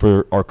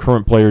for our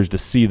current players to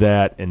see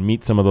that and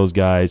meet some of those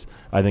guys,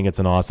 I think it's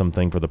an awesome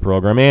thing for the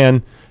program.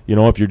 And,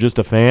 if you're just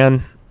a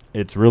fan,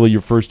 it's really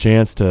your first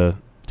chance to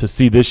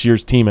see this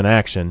year's team in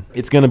action.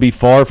 It's going to be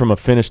far from a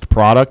finished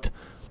product,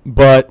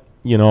 but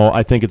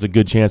I think it's a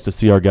good chance to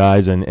see our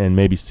guys and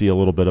maybe see a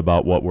little bit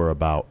about what we're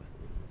about.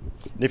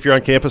 And if you're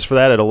on campus for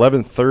that, at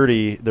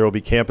 11:30, there will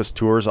be campus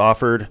tours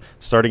offered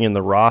starting in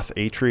the Roth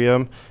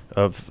atrium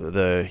of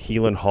the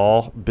Heelan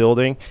Hall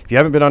building. If you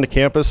haven't been onto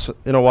campus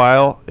in a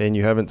while and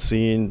you haven't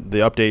seen the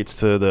updates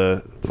to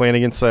the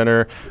Flanagan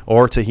Center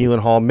or to Heelan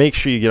Hall, make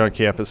sure you get on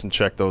campus and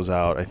check those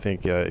out. I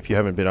think if you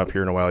haven't been up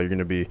here in a while, you're going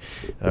to be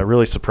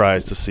really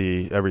surprised to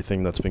see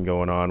everything that's been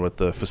going on with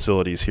the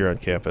facilities here on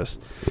campus.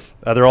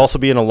 There'll also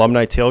be an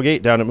alumni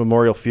tailgate down at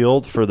Memorial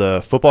Field for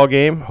the football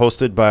game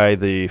hosted by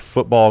the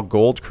Football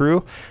Gold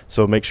Crew.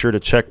 So make sure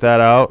to check that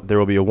out. There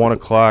will be a 1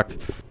 o'clock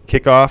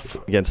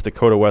kickoff against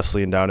Dakota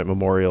Wesleyan down at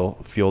Memorial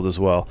Field as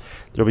well.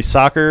 There will be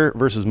soccer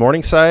versus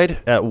Morningside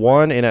at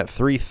 1 and at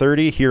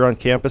 3:30 here on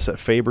campus at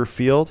Faber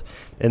Field.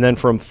 And then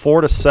from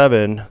 4 to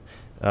 7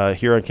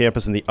 here on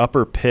campus in the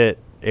upper pit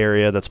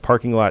area, that's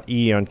parking lot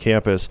E on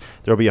campus,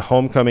 there will be a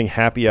homecoming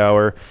happy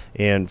hour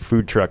and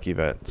food truck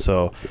event.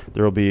 So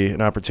there will be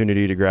an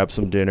opportunity to grab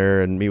some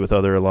dinner and meet with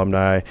other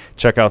alumni,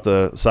 check out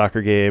the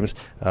soccer games.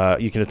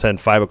 You can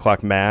attend 5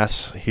 o'clock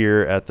mass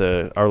here at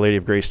the Our Lady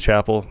of Grace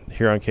Chapel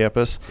here on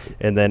campus,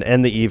 and then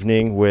end the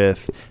evening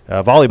with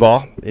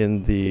volleyball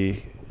in the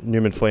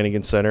Newman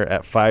Flanagan Center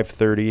at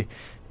 5:30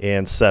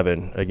 and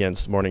 7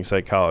 against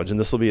Morningside College. And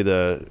this will be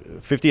the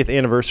 50th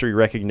anniversary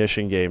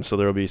recognition game, so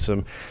there will be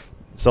some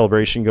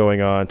celebration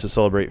going on to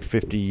celebrate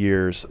 50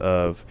 years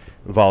of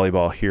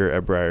volleyball here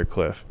at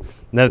Briarcliff.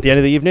 And then at the end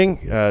of the evening,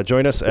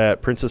 join us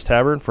at Princess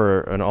Tavern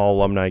for an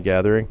all-alumni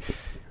gathering.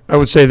 I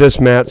would say this,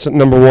 Matt. So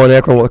number one,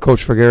 echoing what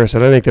Coach Vergara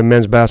said, I think the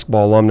men's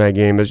basketball alumni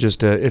game is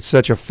just it's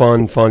such a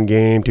fun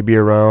game to be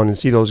around and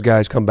see those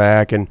guys come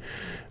back. And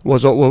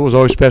what was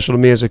always special to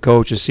me as a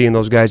coach is seeing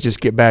those guys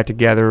just get back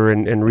together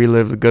and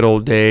relive the good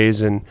old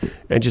days and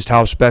just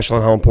how special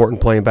and how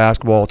important playing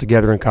basketball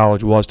together in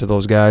college was to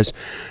those guys.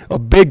 A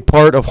big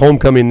part of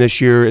homecoming this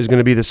year is going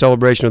to be the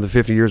celebration of the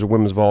 50 years of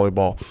women's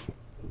volleyball.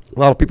 A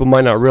lot of people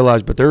might not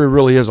realize, but there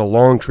really is a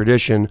long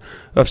tradition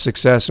of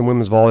success in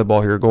women's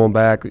volleyball here, going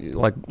back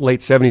like late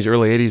 70s,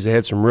 early 80s. They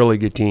had some really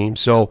good teams.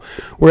 So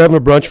we're having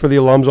a brunch for the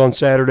alums on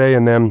Saturday,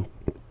 and then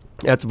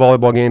at the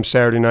volleyball game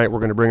Saturday night, we're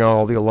going to bring out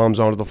all the alums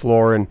onto the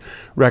floor and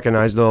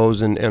recognize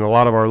those. And a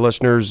lot of our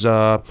listeners, some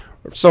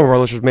of our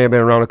listeners may have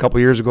been around a couple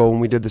years ago when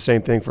we did the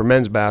same thing for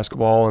men's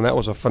basketball, and that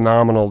was a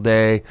phenomenal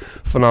day,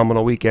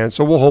 phenomenal weekend.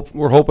 So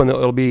we're hoping that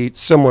it'll be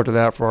similar to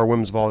that for our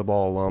women's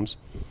volleyball alums.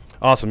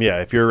 Awesome. Yeah,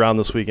 if you're around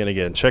this weekend,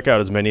 again, check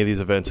out as many of these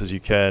events as you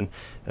can,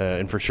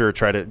 and for sure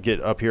try to get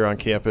up here on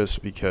campus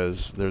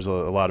because there's a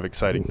lot of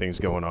exciting things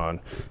going on,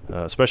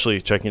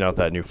 especially checking out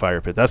that new fire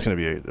pit. That's going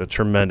to be a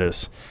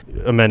tremendous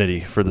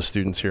amenity for the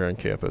students here on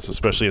campus,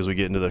 especially as we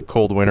get into the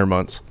cold winter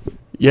months.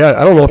 Yeah,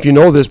 I don't know if you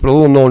know this, but a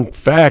little known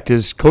fact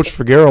is Coach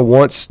Vergara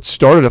once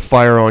started a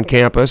fire on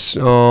campus.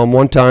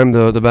 One time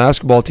the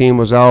basketball team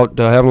was out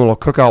having a little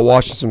cookout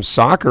watching some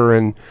soccer,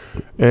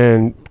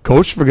 and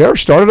Coach Vergara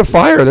started a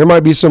fire. There might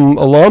be some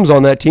alums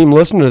on that team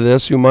listening to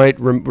this who might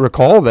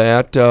recall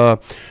that.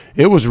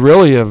 It was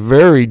really a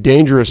very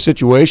dangerous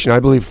situation. I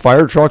believe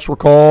fire trucks were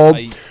called.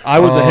 I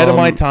was ahead of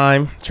my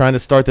time trying to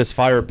start this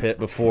fire pit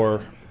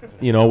before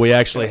we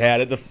actually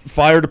had it. The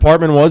fire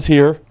department was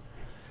here.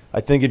 I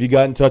think if you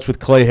got in touch with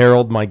Clay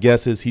Harold, my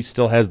guess is he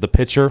still has the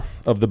picture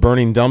of the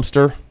burning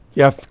dumpster.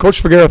 Yeah,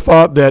 Coach Vergara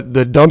thought that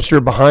the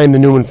dumpster behind the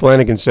Newman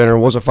Flanagan Center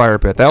was a fire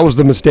pit. That was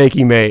the mistake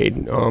he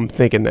made,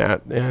 thinking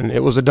that. And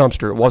it was a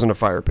dumpster. It wasn't a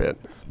fire pit.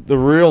 The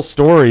real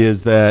story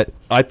is that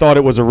I thought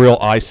it was a real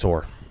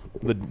eyesore,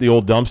 the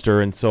old dumpster.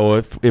 And so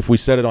if we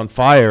set it on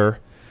fire,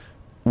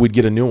 we'd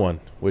get a new one,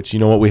 which you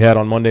know what we had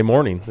on Monday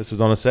morning. This was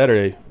on a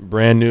Saturday.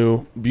 Brand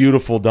new,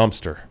 beautiful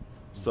dumpster.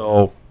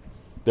 So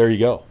there you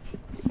go.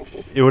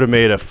 It would have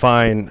made a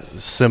fine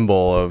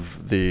symbol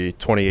of the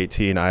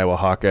 2018 Iowa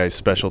Hawkeyes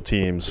special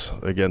teams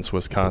against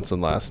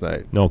Wisconsin last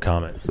night. No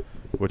comment.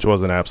 Which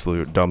was an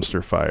absolute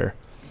dumpster fire.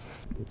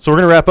 So we're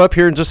going to wrap up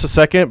here in just a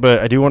second, but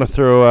I do want to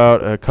throw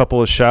out a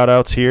couple of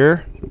shout-outs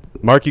here.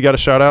 Mark, you got a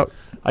shout-out?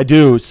 I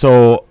do.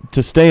 So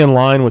to stay in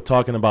line with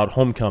talking about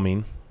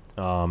homecoming,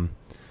 all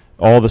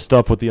the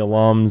stuff with the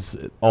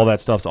alums, all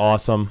that stuff's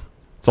awesome.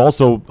 It's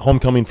also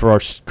homecoming for our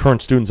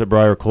current students at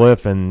Briar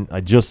Cliff, and I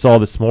just saw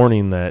this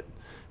morning that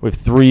we have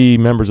 3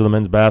 members of the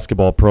men's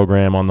basketball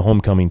program on the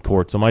homecoming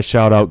court. So my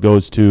shout-out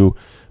goes to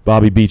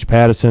Bobby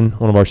Beach-Pattison,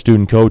 one of our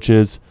student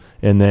coaches,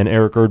 and then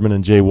Eric Erdman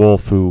and Jay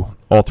Wolf, who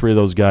all 3 of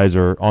those guys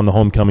are on the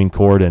homecoming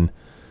court. And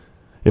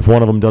if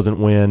one of them doesn't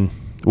win,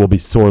 we'll be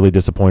sorely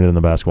disappointed in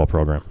the basketball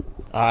program.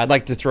 I'd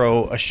like to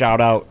throw a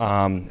shout-out.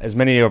 As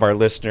many of our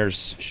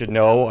listeners should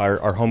know,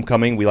 our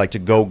homecoming, we like to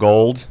go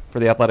gold for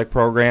the athletic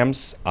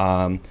programs.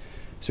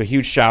 So a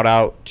huge shout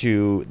out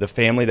to the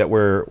family that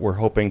we're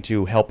hoping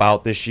to help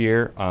out this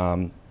year.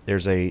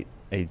 There's a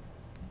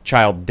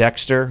child,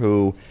 Dexter,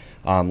 who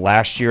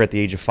last year at the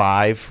age of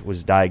 5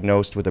 was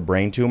diagnosed with a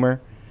brain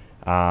tumor.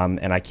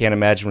 And I can't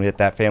imagine what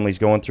that family's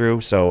going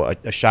through. So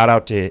a shout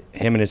out to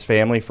him and his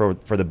family for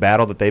the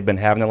battle that they've been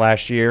having the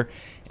last year.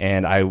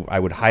 And I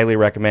would highly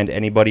recommend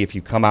anybody, if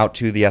you come out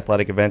to the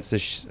athletic events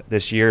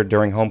this year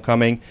during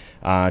homecoming,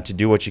 to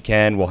do what you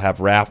can. We'll have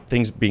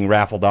things being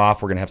raffled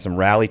off. We're going to have some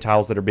rally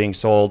towels that are being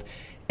sold.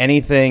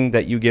 Anything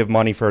that you give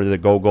money for the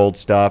Go Gold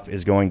stuff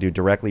is going to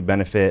directly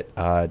benefit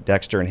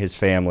Dexter and his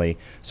family.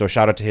 So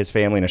shout out to his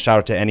family and a shout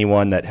out to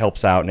anyone that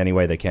helps out in any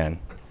way they can.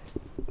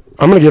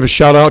 I'm going to give a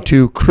shout out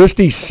to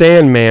Christy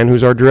Sandman,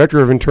 who's our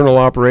Director of Internal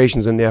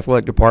Operations in the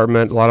athletic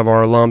department. A lot of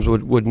our alums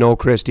would know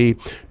Christy.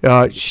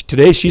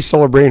 Today she's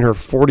celebrating her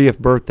 40th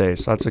birthday,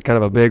 so that's a kind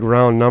of a big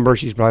round number.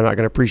 She's probably not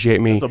going to appreciate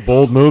me. It's a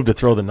bold move to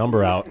throw the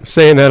number out.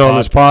 Saying that on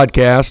this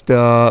podcast,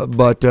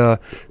 but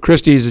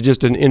Christy's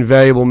just an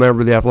invaluable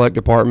member of the athletic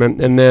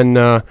department. And then,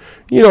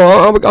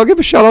 I'll give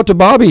a shout out to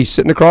Bobby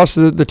sitting across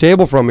the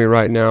table from me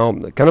right now.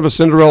 Kind of a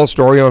Cinderella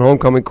story on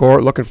homecoming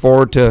court. Looking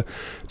forward to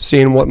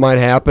seeing what might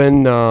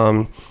happen.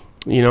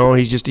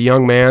 He's just a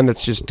young man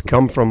that's just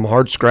come from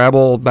hard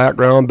scrabble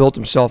background, built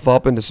himself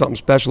up into something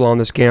special on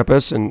this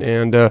campus,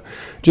 and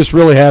just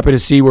really happy to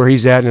see where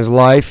he's at in his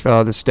life,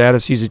 the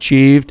status he's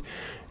achieved,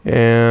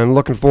 and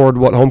looking forward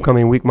to what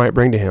homecoming week might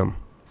bring to him.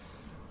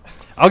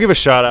 I'll give a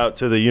shout out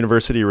to the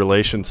university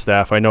relations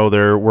staff. I know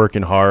they're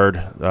working hard,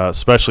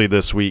 especially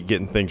this week,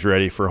 getting things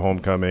ready for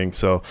homecoming.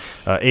 So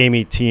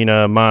Amy,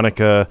 Tina,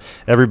 Monica,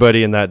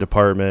 everybody in that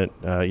department,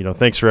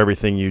 thanks for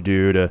everything you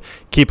do to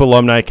keep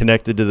alumni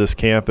connected to this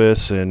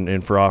campus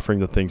and for offering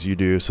the things you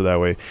do so that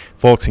way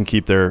folks can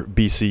keep their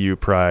BCU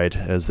pride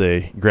as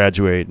they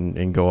graduate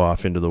and go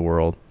off into the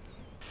world.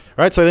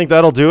 All right, so I think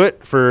that'll do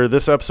it for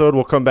this episode.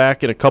 We'll come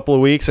back in a couple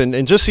of weeks.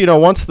 And just so you know,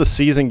 once the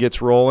season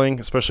gets rolling,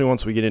 especially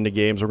once we get into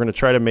games, we're going to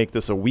try to make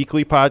this a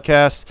weekly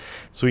podcast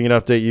so we can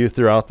update you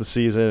throughout the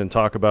season and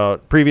talk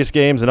about previous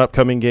games and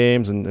upcoming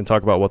games and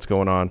talk about what's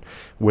going on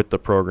with the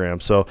program.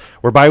 So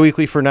we're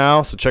bi-weekly for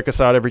now, so check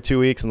us out every 2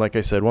 weeks. And like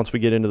I said, once we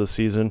get into the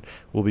season,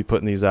 we'll be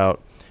putting these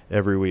out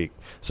every week.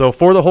 So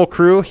for the whole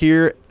crew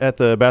here at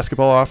the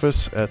basketball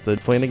office at the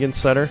Flanagan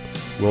Center,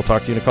 we'll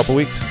talk to you in a couple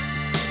weeks.